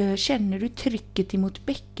 Så känner du trycket emot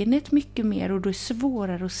bäckenet mycket mer, och då är det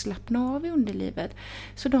svårare att slappna av i underlivet.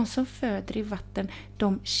 Så de som föder i vatten,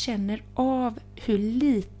 de känner av hur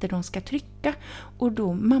lite de ska trycka, och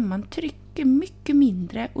då mamman trycker mycket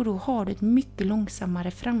mindre, och då har du ett mycket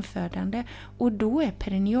långsammare framfödande, och då är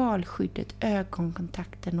perinealskyddet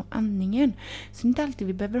ögonkontakten och andningen. Så inte alltid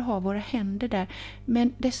vi behöver ha våra händer där,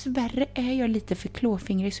 men dessvärre är jag lite för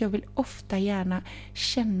klåfingrig, så jag vill ofta gärna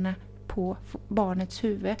känna på barnets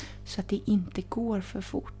huvud så att det inte går för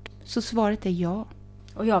fort. Så svaret är ja.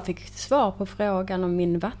 Och jag fick svar på frågan om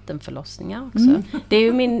min vattenförlossningar också. Det är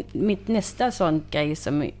ju mitt nästa sån grej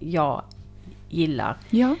som jag gillar.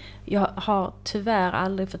 Ja. Jag har tyvärr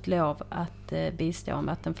aldrig fått lov att bistå en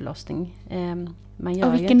vattenförlossning. Man gör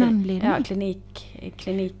av vilken inte, anledning? Ja,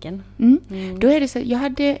 kliniken. Då är det så, jag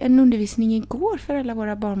hade en undervisning igår för alla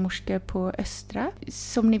våra barnmorskor på Östra.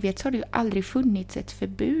 Som ni vet så har det ju aldrig funnits ett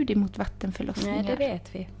förbud emot vattenförlossningar. Nej, det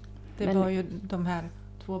vet vi. Det var ju de här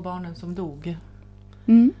 2 barnen som dog.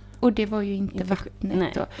 Och det var ju inte vattnet.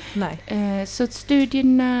 Nej. Då. Nej. Så att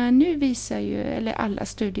studierna nu visar ju, eller alla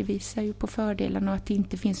studier visar ju på fördelarna och att det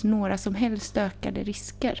inte finns några som helst ökade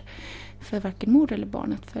risker för varken mor eller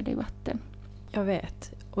barn att föda i vatten. Jag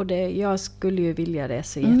vet. Och jag skulle ju vilja det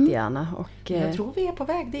så jättegärna. Och, jag tror vi är på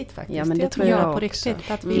väg dit faktiskt. Ja, men det tror jag på också.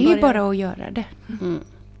 riktigt. Att Det är ju bara att göra det.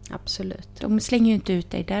 Absolut. De slänger ju inte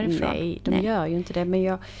ut dig därifrån. Nej, de gör ju inte det.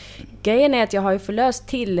 Men grejen är att jag har ju förlöst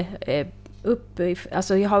till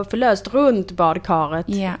alltså jag har förlöst runt badkaret,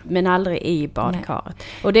 men aldrig i badkaret.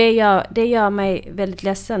 Nej. Och det gör mig väldigt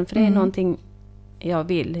ledsen, för det är någonting jag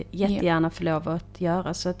vill jättegärna få lov att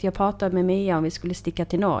göra. Så att jag pratade med Mia om vi skulle sticka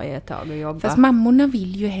till Norge ett tag och jobba. Fast mammorna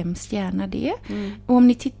vill ju hemskt gärna det. Och om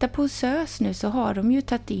ni tittar på SÖS nu så har de ju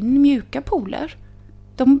tagit in mjuka pooler.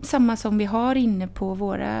 Samma som vi har inne på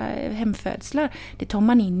våra hemfödslar. Det tar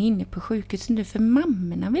man inne på sjukhuset nu för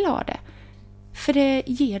mammorna vill ha det. För det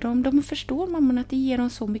ger dem, de förstår mammorna att det ger dem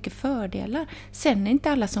så mycket fördelar. Sen är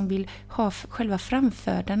inte alla som vill ha själva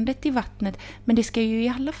framfödandet i vattnet. Men det ska ju i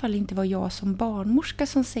alla fall inte vara jag som barnmorska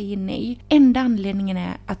som säger nej. Enda anledningen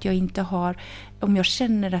är att jag inte har, om jag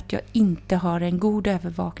känner att jag inte har en god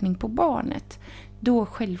övervakning på barnet. Då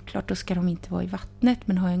självklart då ska de inte vara i vattnet,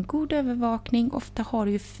 men ha en god övervakning. Ofta har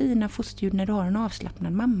du ju fina fosterljud när du har en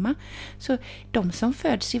avslappnad mamma. Så de som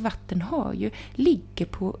föds i vatten ligger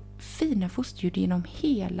på fina fosterljud genom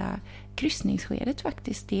hela kryssningsskedet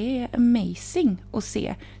faktiskt. Det är amazing att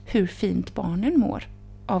se hur fint barnen mår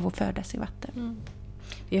av att födas i vatten.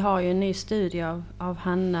 Vi har ju en ny studie av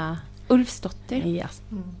Hanna Ulfsdotter. Ja,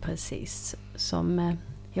 precis. Som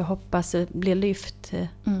jag hoppas blir lyft.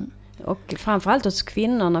 Och framförallt hos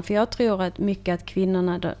kvinnorna, för jag tror att mycket att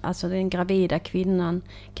kvinnorna, alltså den gravida kvinnan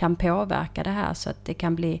kan påverka det här så att det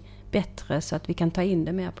kan bli bättre, så att vi kan ta in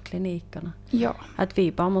det mer på klinikerna. Ja. Att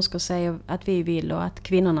vi barnmorskor säger att vi vill och att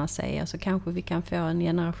kvinnorna säger, så kanske vi kan få en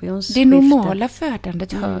generationsskifte. Det normala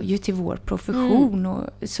födandet hör ju till vår profession och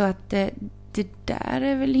så att det där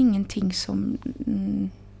är väl ingenting som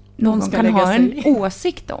någon kan ha en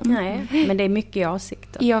åsikt om. Nej, men det är mycket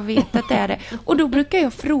åsikter. Jag vet att det är det. Och då brukar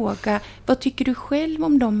jag fråga, vad tycker du själv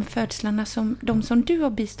om de födslarna de som du har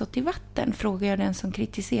bistått i vatten? Frågar jag den som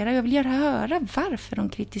kritiserar. Jag vill gärna höra varför de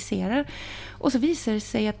kritiserar. Och så visar det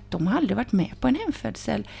sig att de har aldrig varit med på en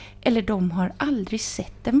hemfödsel. Eller de har aldrig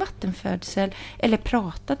sett en vattenfödsel. Eller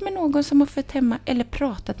pratat med någon som har fött hemma. Eller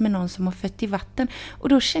pratat med någon som har fött i vatten. Och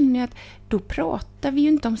då känner jag att då pratar vi ju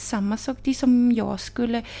inte om samma sak. Det är som jag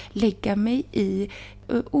skulle lägga mig i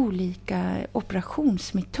olika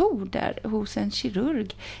operationsmetoder hos en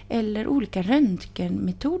kirurg eller olika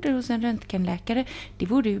röntgenmetoder hos en röntgenläkare. Det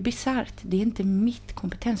vore ju bizarrt. Det är inte mitt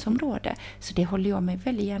kompetensområde. Så det håller jag mig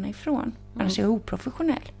väldigt gärna ifrån. Annars är jag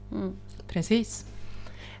oprofessionell. Precis.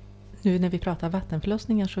 Nu när vi pratar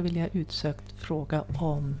vattenförlossningar så vill jag utsökt fråga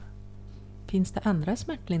om finns det andra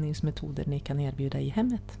smärtlindringsmetoder ni kan erbjuda i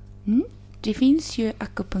hemmet? Det finns ju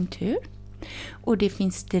akupunktur och det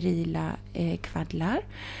finns sterila kvaddlar.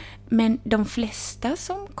 Men de flesta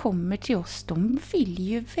som kommer till oss, de vill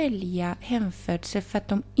ju välja hemfödsel för att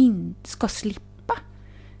de inte ska slippa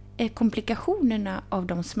komplikationerna av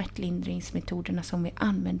de smärtlindringsmetoderna som vi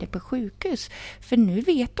använder på sjukhus. För nu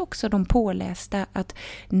vet också de pålästa att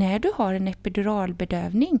när du har en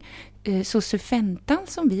epiduralbedövning så Sufentan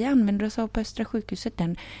som vi använder oss av på Östra sjukhuset,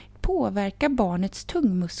 den påverkar barnets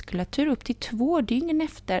tungmuskulatur upp till 2 dygn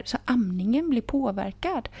efter, så amningen blir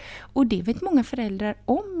påverkad. Och det vet många föräldrar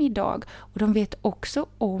om idag. Och de vet också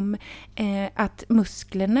om att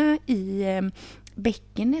musklerna i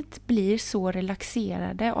bäckenet blir så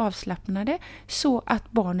relaxerade, avslappnade, så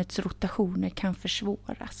att barnets rotationer kan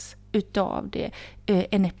försvåras utav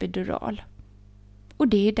en epidural. Och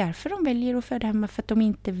det är därför de väljer att föda hemma, för att de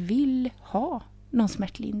inte vill ha någon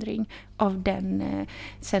smärtlindring av den.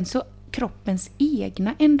 Sen så kroppens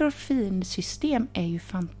egna endorfinsystem är ju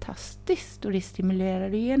fantastiskt och det stimulerar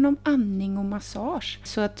genom andning och massage.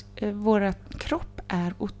 Så att våra kropp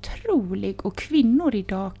är otrolig och kvinnor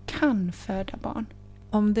idag kan föda barn.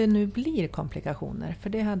 Om det nu blir komplikationer, för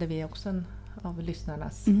det hade vi också en av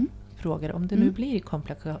lyssnarnas frågor. Om det nu blir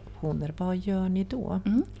komplikationer, vad gör ni då?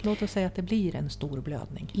 Låt oss säga att det blir en stor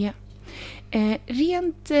blödning. Ja.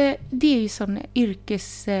 Det är ju sån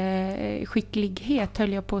yrkesskicklighet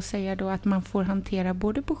höll jag på att säga då, att man får hantera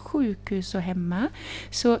både på sjukhus och hemma.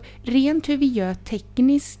 Så rent hur vi gör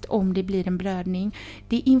tekniskt om det blir en blödning,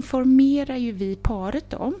 det informerar ju vi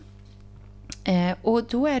paret om. Och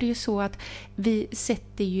då är det ju så att vi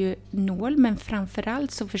sätter ju nål, men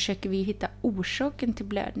framförallt så försöker vi hitta orsaken till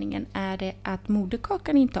blödningen. Är det att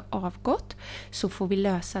moderkakan inte har avgått, så får vi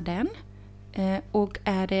lösa den. Och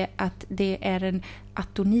är det att det är en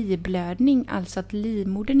atoniblödning, alltså att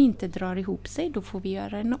livmodern inte drar ihop sig, då får vi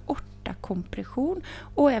göra en aortakompression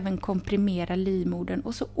och även komprimera livmodern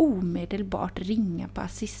och så omedelbart ringa på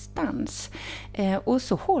assistans. Och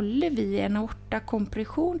så håller vi en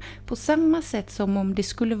aortakompression på samma sätt som om det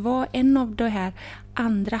skulle vara en av de här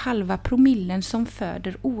andra halva promillen som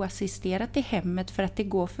föder oassisterat i hemmet för att det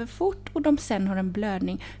går för fort och de sen har en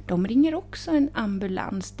blödning. De ringer också en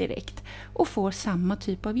ambulans direkt och får samma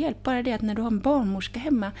typ av hjälp. Bara det att när du har en barnmorska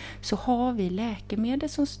hemma så har vi läkemedel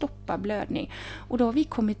som stoppar blödning. Och då har vi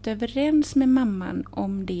kommit överens med mamman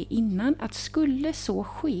om det innan, att skulle så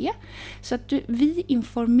ske så att vi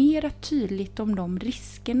informerar tydligt om de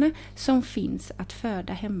riskerna som finns att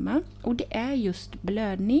föda hemma. Och det är just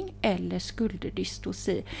blödning eller skulderdystosi.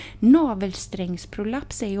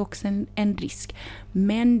 Navelsträngsprolaps är ju också en risk.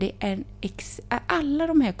 Men det är alla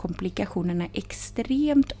de här komplikationerna är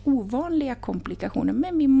extremt ovanliga komplikationer,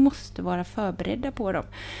 men vi måste vara förberedda på dem.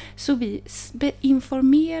 Så vi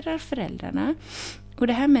informerar föräldrarna. Och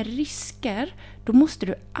det här med risker, då måste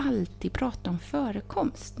du alltid prata om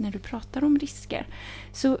förekomst när du pratar om risker.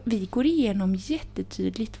 Så vi går igenom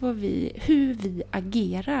jättetydligt hur vi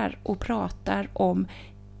agerar och pratar om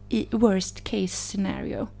i worst case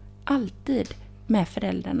scenario. Alltid med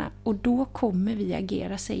föräldrarna. Och då kommer vi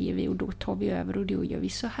agera, säger vi, och då tar vi över och då gör vi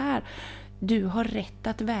så här. Du har rätt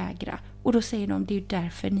att vägra. Och då säger de, det är ju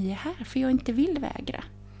därför ni är här, för jag inte vill vägra.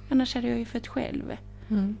 Annars hade jag ju fött själv.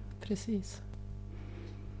 Precis.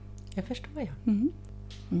 Jag förstår jag.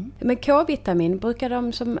 Men K-vitamin,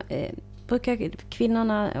 brukar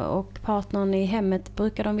kvinnorna och partnern i hemmet,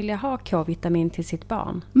 brukar de vilja ha K-vitamin till sitt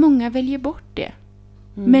barn? Många väljer bort det.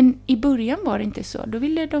 Men i början var det inte så. Då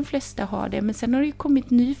ville de flesta ha det. Men sen har det ju kommit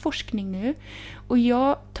ny forskning nu. Och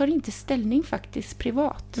jag tar inte ställning faktiskt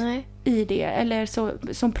privat i det. Eller så,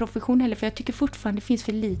 som profession heller. För jag tycker fortfarande det finns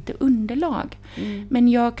för lite underlag. Men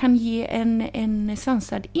jag kan ge en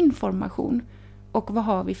sansad information. Och vad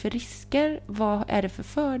har vi för risker? Vad är det för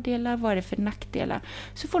fördelar? Vad är det för nackdelar?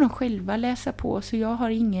 Så får de själva läsa på. Så jag har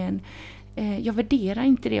jag värderar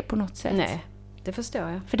inte det på något sätt. Nej. Det förstår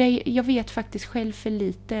jag. För jag vet faktiskt själv för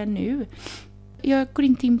lite nu. Jag går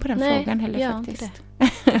inte in på den frågan heller faktiskt.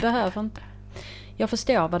 Det behöver inte. Jag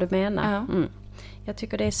förstår vad du menar. Ja. Jag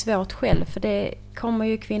tycker det är svårt själv. För det kommer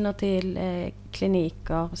ju kvinnor till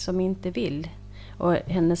kliniker som inte vill. Och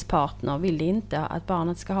hennes partner vill inte att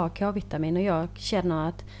barnet ska ha K-vitamin. Och jag känner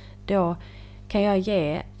att då kan jag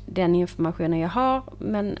ge den informationen jag har,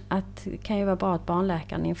 men att det kan ju vara bra att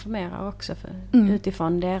barnläkaren informerar också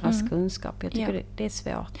utifrån deras kunskap. Jag tycker det är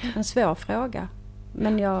svårt. En svår fråga.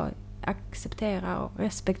 Men jag accepterar och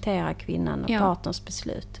respekterar kvinnan och partners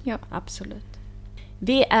beslut. Ja. Absolut.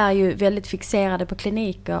 Vi är ju väldigt fixerade på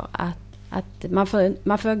kliniker att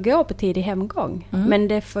man får gå på tidig hemgång. Men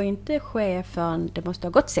det får inte ske förrän det måste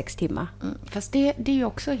ha gått 6 timmar. Fast det är ju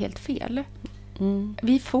också helt fel.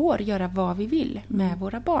 Vi får göra vad vi vill med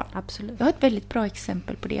våra barn. Absolut. Jag har ett väldigt bra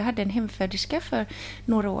exempel på det. Jag hade en hemföderska för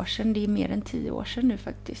några år sedan. Det är mer än 10 år sedan nu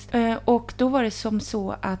faktiskt. Och då var det som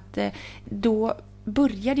så att då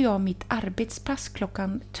började jag mitt arbetspass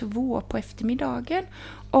 2:00 på eftermiddagen.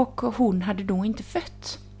 Och hon hade då inte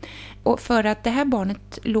fött. Och för att det här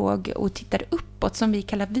barnet låg och tittade uppåt som vi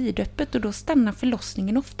kallar vidöppet, och då stannar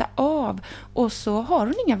förlossningen ofta av och så har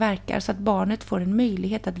hon inga verkar så att barnet får en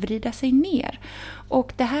möjlighet att vrida sig ner.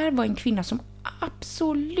 Och det här var en kvinna som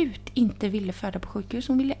absolut inte ville föda på sjukhus.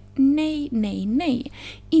 Hon ville nej,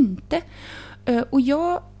 inte. Och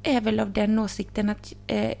jag är väl av den åsikten att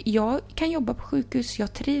jag kan jobba på sjukhus,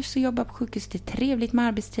 jag trivs att jobba på sjukhus, det är trevligt med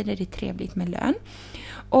arbetstider, det är trevligt med lön.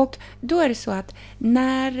 Och då är det så att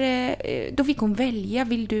då fick hon välja,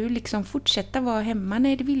 vill du liksom fortsätta vara hemma?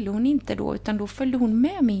 Nej, det ville hon inte då, utan då följde hon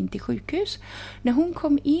med mig in till sjukhus. När hon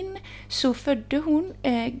kom in så födde hon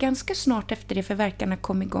ganska snart efter det, för verkarna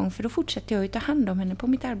kom igång, för då fortsatte jag att ta hand om henne på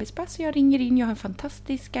mitt arbetspass. Jag ringer in, jag har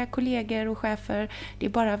fantastiska kollegor och chefer, det är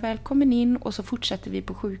bara välkommen in, och så fortsatte vi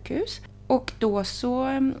på sjukhus. Och då så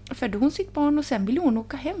födde hon sitt barn och sen ville hon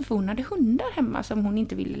åka hem, för hon hade hundar hemma som hon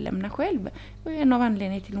inte ville lämna själv. Det var en av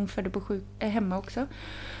anledningarna till att hon födde hemma också.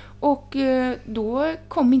 Och då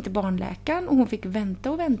kom inte barnläkaren och hon fick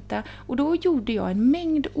vänta. Och då gjorde jag en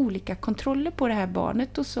mängd olika kontroller på det här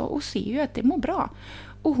barnet och ser ju att det mår bra.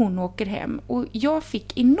 Och hon åker hem. Och jag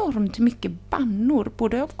fick enormt mycket bannor,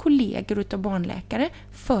 både av kollegor och av barnläkare,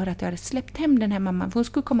 för att jag hade släppt hem den här mamman. För hon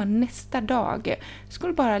skulle komma nästa dag.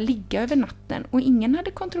 Skulle bara ligga över natten. Och ingen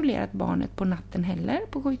hade kontrollerat barnet på natten heller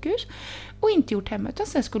på sjukhus. Och inte gjort hemma, utan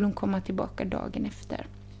sen skulle hon komma tillbaka dagen efter.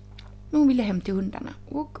 Men hon ville hem till hundarna.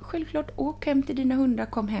 Och självklart, åk hem till dina hundar,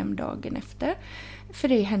 kom hem dagen efter. För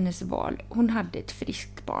det är hennes val. Hon hade ett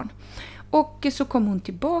friskt barn. Och så kom hon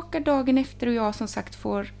tillbaka dagen efter och jag som sagt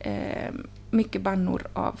får mycket bannor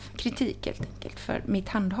av kritik helt enkelt för mitt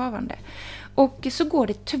handhavande. Och så går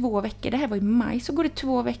det 2 veckor, det här var i maj, så går det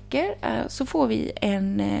 2 veckor så får vi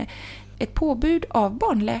ett påbud av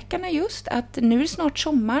barnläkarna just att nu är det snart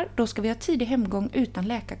sommar, då ska vi ha tidig hemgång utan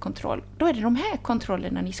läkarkontroll. Då är det de här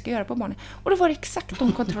kontrollerna ni ska göra på barnen. Och då var det exakt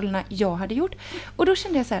de kontrollerna jag hade gjort. Och då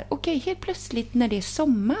kände jag så här, okej, helt plötsligt när det är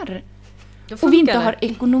sommar och vi inte har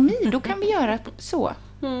ekonomi, då kan vi göra så.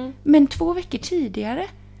 Men 2 veckor tidigare,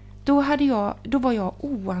 då var jag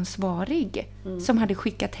oansvarig som hade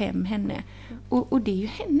skickat hem henne. Och det är ju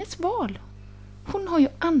hennes val. Hon har ju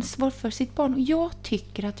ansvar för sitt barn och jag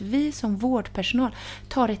tycker att vi som vårdpersonal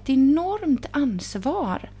tar ett enormt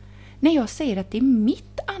ansvar. När jag säger att det är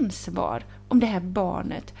mitt ansvar om det här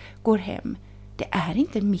barnet går hem. Det är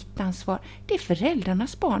inte mitt ansvar, det är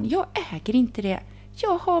föräldrarnas barn. Jag äger inte det.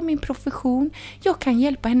 Jag har min profession, jag kan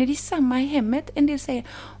hjälpa henne. Det är samma i hemmet. En del säger,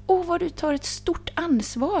 vad du tar ett stort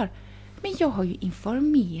ansvar. Men jag har ju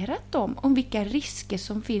informerat dem om vilka risker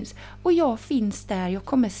som finns. Och jag finns där, jag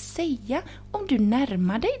kommer säga om du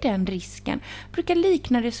närmar dig den risken. Jag brukar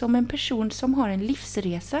likna det som en person som har en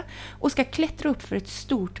livsresa och ska klättra upp för ett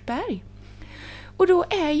stort berg. Och då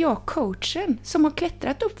är jag coachen som har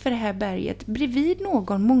klättrat upp för det här berget bredvid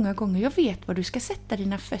någon många gånger. Jag vet var du ska sätta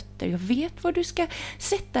dina fötter. Jag vet var du ska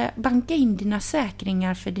banka in dina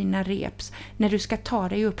säkringar för dina reps när du ska ta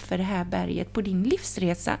dig upp för det här berget på din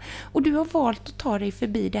livsresa. Och du har valt att ta dig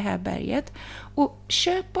förbi det här berget. Och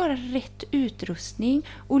köp bara rätt utrustning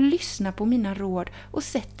och lyssna på mina råd och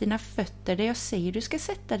sätt dina fötter där jag säger du ska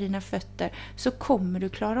sätta dina fötter, så kommer du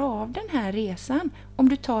klara av den här resan om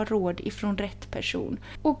du tar råd ifrån rätt person.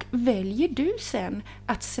 Och väljer du sen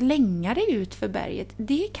att slänga dig ut för berget,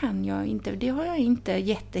 det har jag inte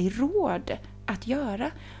gett dig råd att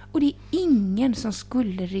göra. Och det är ingen som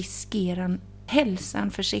skulle riskera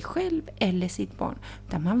hälsan för sig själv eller sitt barn,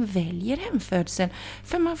 där man väljer hemfödseln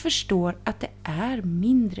för man förstår att det är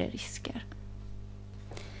mindre risker.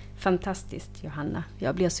 Fantastiskt, Johanna.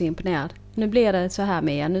 Jag blir så imponerad. Nu blir det så här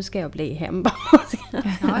med, nu ska jag bli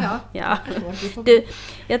hembarnmorska. Ja.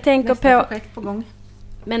 Jag tänker nästa projekt på gång.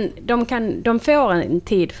 Men de får en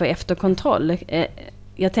tid för efterkontroll.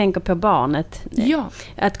 Jag tänker på barnet. Ja.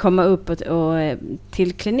 Att komma upp och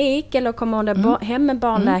till klinik eller komma hem med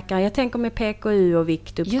barnläkare. Jag tänker med PKU och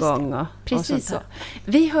viktuppgång. Precis så.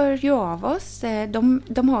 Vi hör ju av oss.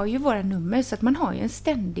 De har ju våra nummer så att man har ju en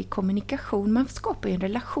ständig kommunikation. Man skapar ju en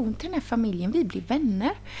relation till den här familjen. Vi blir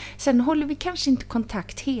vänner. Sen håller vi kanske inte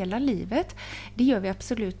kontakt hela livet. Det gör vi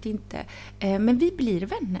absolut inte. Men vi blir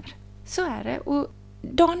vänner. Så är det. Och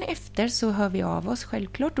dagen efter så hör vi av oss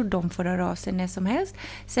självklart och de får höra av sig när som helst.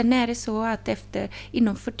 Sen är det så att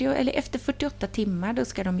efter 48 timmar då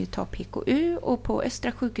ska de ju ta PKU, och på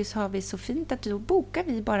Östra sjukhus har vi så fint att då bokar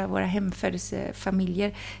vi bara våra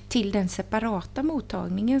hemfödelsefamiljer till den separata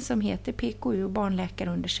mottagningen som heter PKU och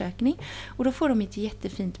barnläkarundersökning. Och då får de ett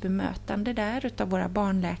jättefint bemötande där utav våra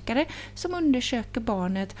barnläkare som undersöker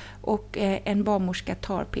barnet och en barnmorska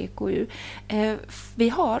tar PKU. Vi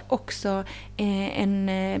har också en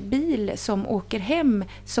bil som åker hem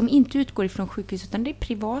som inte utgår ifrån sjukhus utan det är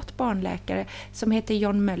privat barnläkare som heter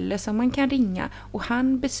Jan Möller som man kan ringa, och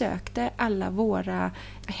han besökte alla våra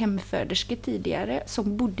hemföderskor tidigare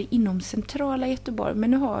som bodde inom centrala Göteborg,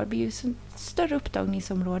 men nu har vi ju större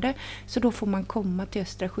upptagningsområde så då får man komma till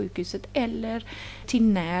Östra sjukhuset eller till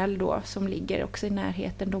Näl då som ligger också i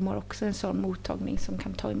närheten. De har också en sån mottagning som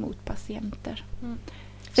kan ta emot patienter.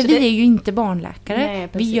 För vi är ju inte barnläkare. Nej,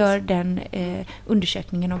 vi gör den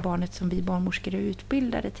undersökningen av barnet som vi barnmorskor är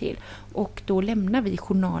utbildade till. Och då lämnar vi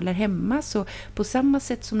journaler hemma. Så på samma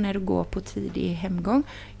sätt som när du går på tidig hemgång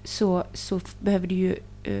så behöver du ju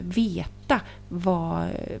veta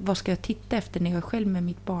vad ska jag titta efter när jag är själv med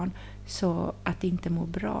mitt barn så att det inte mår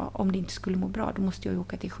bra. Om det inte skulle må bra då måste jag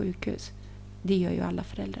åka till sjukhus. Det gör ju alla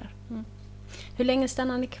föräldrar. Hur länge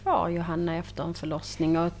stannar ni kvar, Johanna, efter en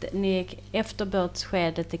förlossning? Och att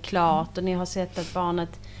efterbördsskedet är klart och ni har sett att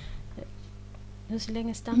barnet... Hur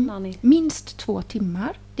länge stannar ni? Minst 2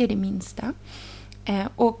 timmar, det är det minsta.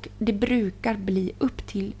 Och det brukar bli upp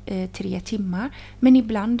till 3 timmar. Men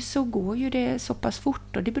ibland så går ju det så pass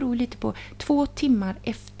fort och det beror lite på. 2 timmar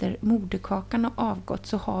efter moderkakan har avgått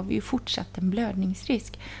så har vi ju fortsatt en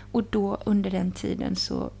blödningsrisk. Och då under den tiden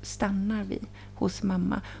så stannar vi hos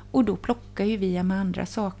mamma. Och då plockar ju vi med andra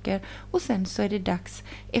saker. Och sen så är det dags,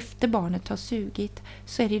 efter barnet har sugit,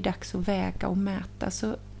 så är det dags att väga och mäta.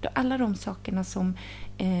 Så alla de sakerna som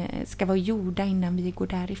ska vara gjorda innan vi går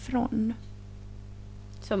därifrån.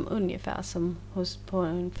 Som ungefär som på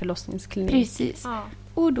en förlossningsklinik. Precis. Ja.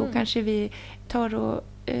 Och då kanske vi tar och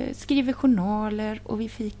skriver journaler och vi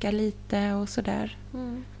fikar lite och sådär.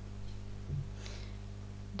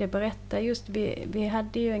 Det berättar just,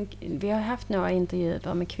 vi har haft några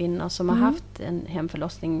intervjuer med kvinnor som har haft en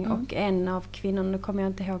hemförlossning och en av kvinnorna, nu kommer jag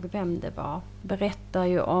inte ihåg vem det var, berättar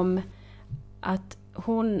ju om att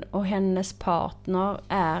hon och hennes partner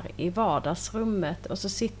är i vardagsrummet och så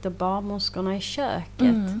sitter barnmorskorna i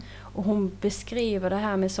köket och hon beskriver det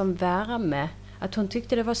här med som värme, att hon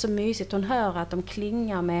tyckte det var så mysigt, hon hör att de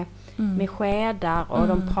klingar med skedar och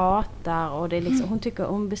de pratar och det är liksom,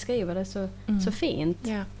 hon beskriver det så fint.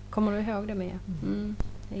 Ja. Kommer du ihåg det med?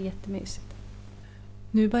 Det är jättemysigt.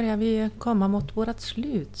 Nu börjar vi komma mot vårt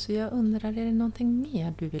slut, så jag undrar, är det någonting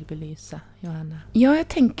mer du vill belysa, Johanna? Ja, jag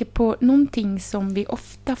tänker på någonting som vi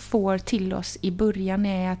ofta får till oss i början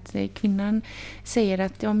är att kvinnan säger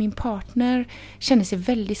att min partner känner sig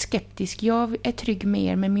väldigt skeptisk. Jag är trygg med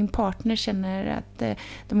er, men min partner känner att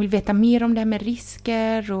de vill veta mer om det här med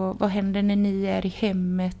risker och vad händer när ni är i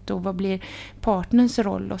hemmet och vad blir partners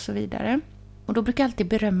roll och så vidare. Och då brukar jag alltid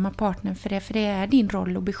berömma partnern för det är din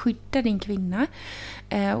roll att beskydda din kvinna.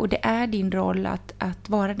 Och det är din roll att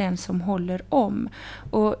vara den som håller om.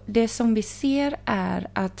 Och det som vi ser är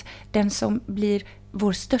att den som blir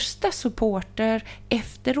vår största supporter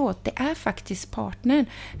efteråt, det är faktiskt partnern,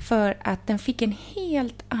 för att den fick en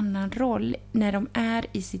helt annan roll när de är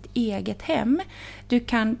i sitt eget hem. Du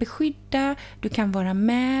kan beskydda, du kan vara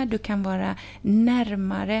med, du kan vara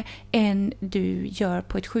närmare än du gör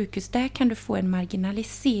på ett sjukhus. Där kan du få en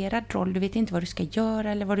marginaliserad roll, du vet inte vad du ska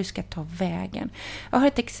göra eller vad du ska ta vägen. Jag har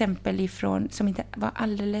ett exempel ifrån, som inte var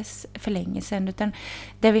alldeles för länge sedan, utan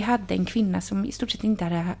där vi hade en kvinna som i stort sett inte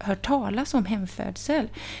hade hört talas om hemfödsel.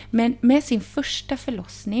 Men med sin första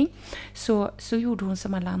förlossning så gjorde hon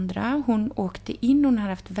som alla andra. Hon åkte in, hon hade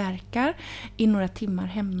haft värkar i några timmar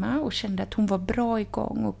hemma och kände att hon var bra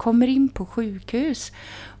igång och kommer in på sjukhus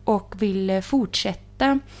och vill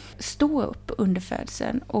fortsätta stå upp under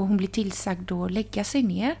födseln, och hon blir tillsagd att lägga sig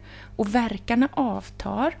ner och värkarna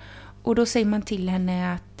avtar. Och då säger man till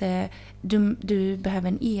henne att du behöver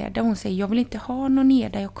en EDA. Hon säger, jag vill inte ha någon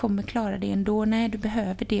EDA, jag kommer klara det ändå. Nej, du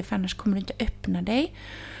behöver det, för annars kommer du inte öppna dig.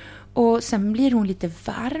 Och sen blir hon lite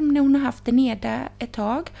varm när hon har haft en EDA ett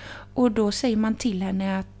tag. Och då säger man till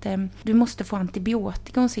henne att du måste få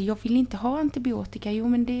antibiotika. Hon säger, jag vill inte ha antibiotika. Jo,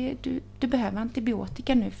 men du behöver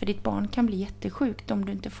antibiotika nu, för ditt barn kan bli jättesjukt om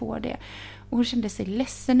du inte får det. Och hon kände sig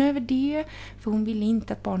ledsen över det, för hon ville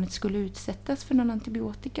inte att barnet skulle utsättas för någon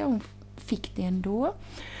antibiotika. Hon fick det ändå.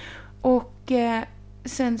 Och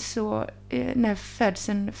sen så när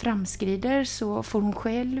födseln framskrider så får hon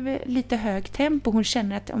själv lite hög tempo. Hon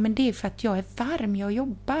känner att men det är för att jag är varm, jag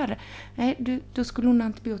jobbar. Då skulle hon ha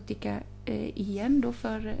antibiotika igen då,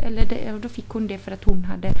 då fick hon det för att hon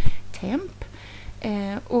hade temp.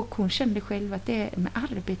 Och hon kände själv att det är en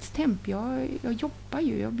arbetstemp. Jag jobbar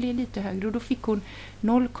ju, jag blir lite högre. Och då fick hon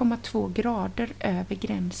 0,2 grader över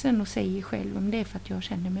gränsen och säger själv om det är för att jag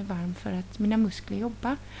känner mig varm för att mina muskler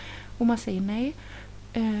jobbar. Och man säger nej,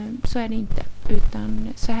 så är det inte. Utan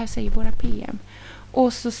så här säger våra PM.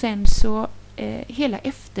 Och så sen så hela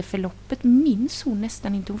efterförloppet minns hon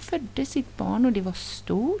nästan inte. Hon födde sitt barn och det var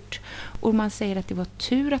stort. Och man säger att det var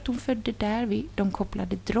tur att hon födde där. De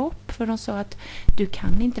kopplade dropp, för de sa att du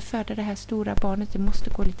kan inte föda det här stora barnet. Det måste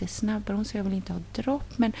gå lite snabbare. Hon sa jag vill inte ha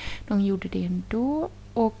dropp, men de gjorde det ändå.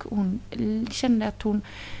 Och hon kände att hon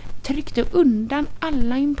tryckte undan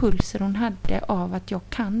alla impulser hon hade av att jag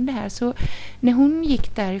kan det här. Så när hon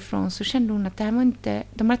gick därifrån så kände hon att det här var inte...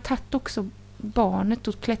 De hade tagit också barnet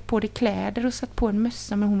och klätt på det kläder och satt på en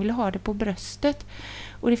mössa, men hon ville ha det på bröstet.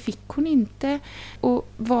 Och det fick hon inte. Och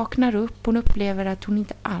vaknar upp, hon upplever att hon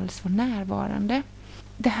inte alls var närvarande.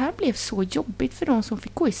 Det här blev så jobbigt för de som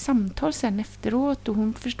fick gå i samtal sen efteråt, och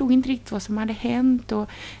hon förstod inte riktigt vad som hade hänt. Och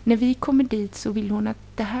när vi kommer dit så vill hon att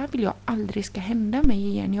det här vill jag aldrig ska hända mig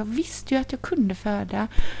igen. Jag visste ju att jag kunde föda,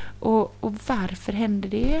 och varför hände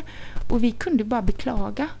det? Och vi kunde bara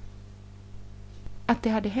beklaga att det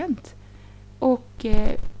hade hänt. Och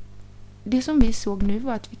det som vi såg nu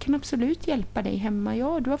var att vi kan absolut hjälpa dig hemma.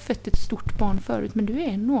 Ja, du har fött ett stort barn förut, men du är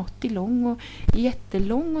 1,80 lång och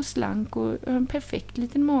jättelång och slank och har en perfekt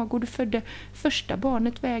liten mage. Och du födde första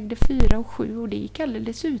barnet, vägde 4,7 och det gick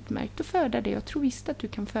alldeles utmärkt att föda det. Jag tror visst att du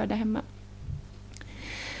kan föda hemma.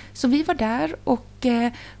 Så vi var där och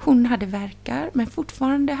hon hade värkar, men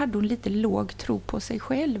fortfarande hade hon lite låg tro på sig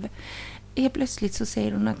själv. Helt plötsligt så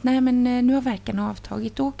säger hon att nej, men nu har värkarna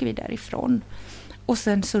avtagit, då åker vi därifrån. Och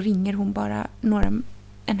sen så ringer hon bara några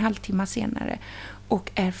en halvtimme senare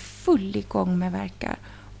och är full igång med verkar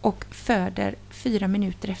och föder 4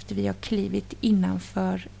 minuter efter vi har klivit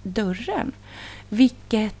innanför dörren.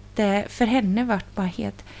 Vilket för henne vart bara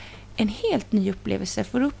en helt ny upplevelse.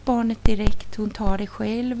 Får upp barnet direkt, hon tar det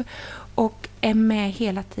själv och är med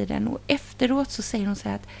hela tiden. Och efteråt så säger hon så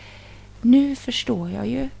här att nu förstår jag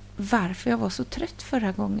ju varför jag var så trött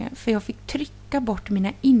förra gången. För jag fick trycka bort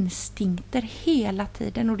mina instinkter hela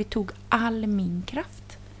tiden och det tog all min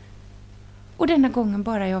kraft. Och denna gången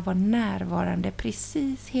bara jag var närvarande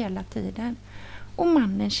precis hela tiden. Och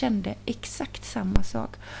mannen kände exakt samma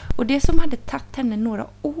sak. Och det som hade tagit henne några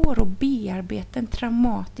år att bearbeta en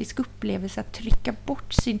traumatisk upplevelse, att trycka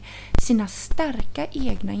bort sina starka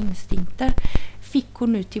egna instinkter, fick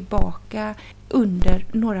hon nu tillbaka under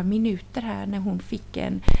några minuter här när hon fick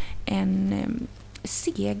en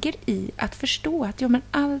seger i att förstå att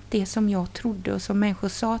allt det som jag trodde och som människor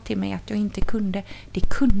sa till mig att jag inte kunde, det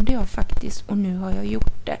kunde jag faktiskt och nu har jag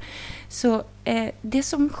gjort det. Så det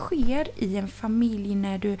som sker i en familj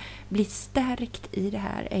när du blir stärkt i det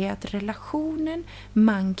här är att relationen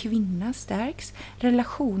man-kvinna stärks,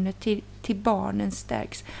 relationer till barnen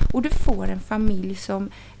stärks och du får en familj som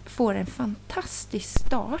får en fantastisk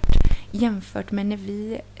start jämfört med när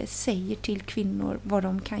vi säger till kvinnor vad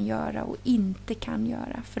de kan göra och inte kan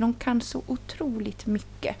göra. För de kan så otroligt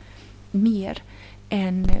mycket mer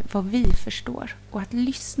än vad vi förstår. Och att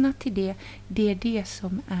lyssna till det är det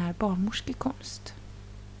som är barnmorskekonst.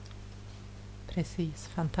 Precis,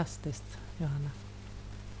 fantastiskt Johanna.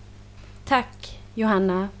 Tack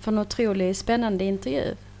Johanna för en otroligt spännande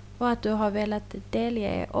intervju och att du har velat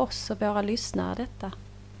delge oss och våra lyssnare detta.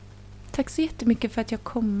 Tack så jättemycket för att jag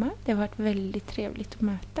kom. Det har varit väldigt trevligt att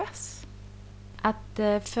mötas. Att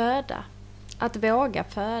föda, att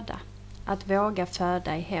våga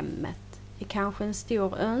föda i hemmet är kanske en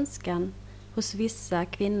stor önskan hos vissa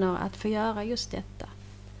kvinnor att få göra just detta.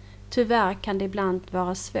 Tyvärr kan det ibland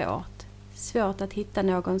vara svårt att hitta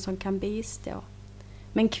någon som kan bistå.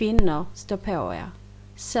 Men kvinnor, stå på er.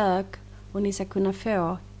 Sök och ni ska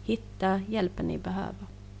kunna hitta hjälpen ni behöver.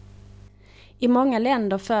 I många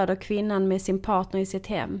länder föder kvinnan med sin partner i sitt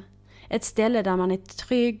hem. Ett ställe där man är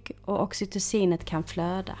trygg och oxytocinet kan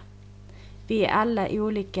flöda. Vi är alla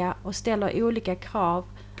olika och ställer olika krav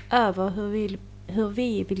över hur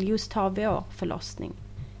vi vill just ha vår förlossning.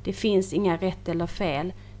 Det finns inga rätt eller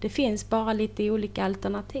fel. Det finns bara lite olika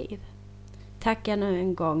alternativ. Tackar nu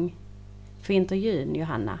en gång för intervjun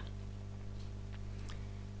Johanna.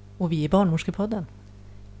 Och vi är Barnmorskepodden.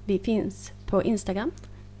 Vi finns på Instagram,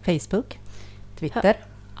 Facebook, Twitter.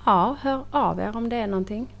 Hör av er om det är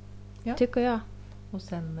någonting. Ja. Tycker jag. Och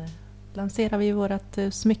sen lanserar vi vårt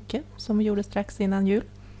smycke som vi gjorde strax innan jul.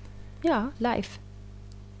 Ja, live.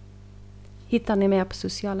 Hittar ni mer på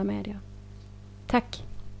sociala medier. Tack.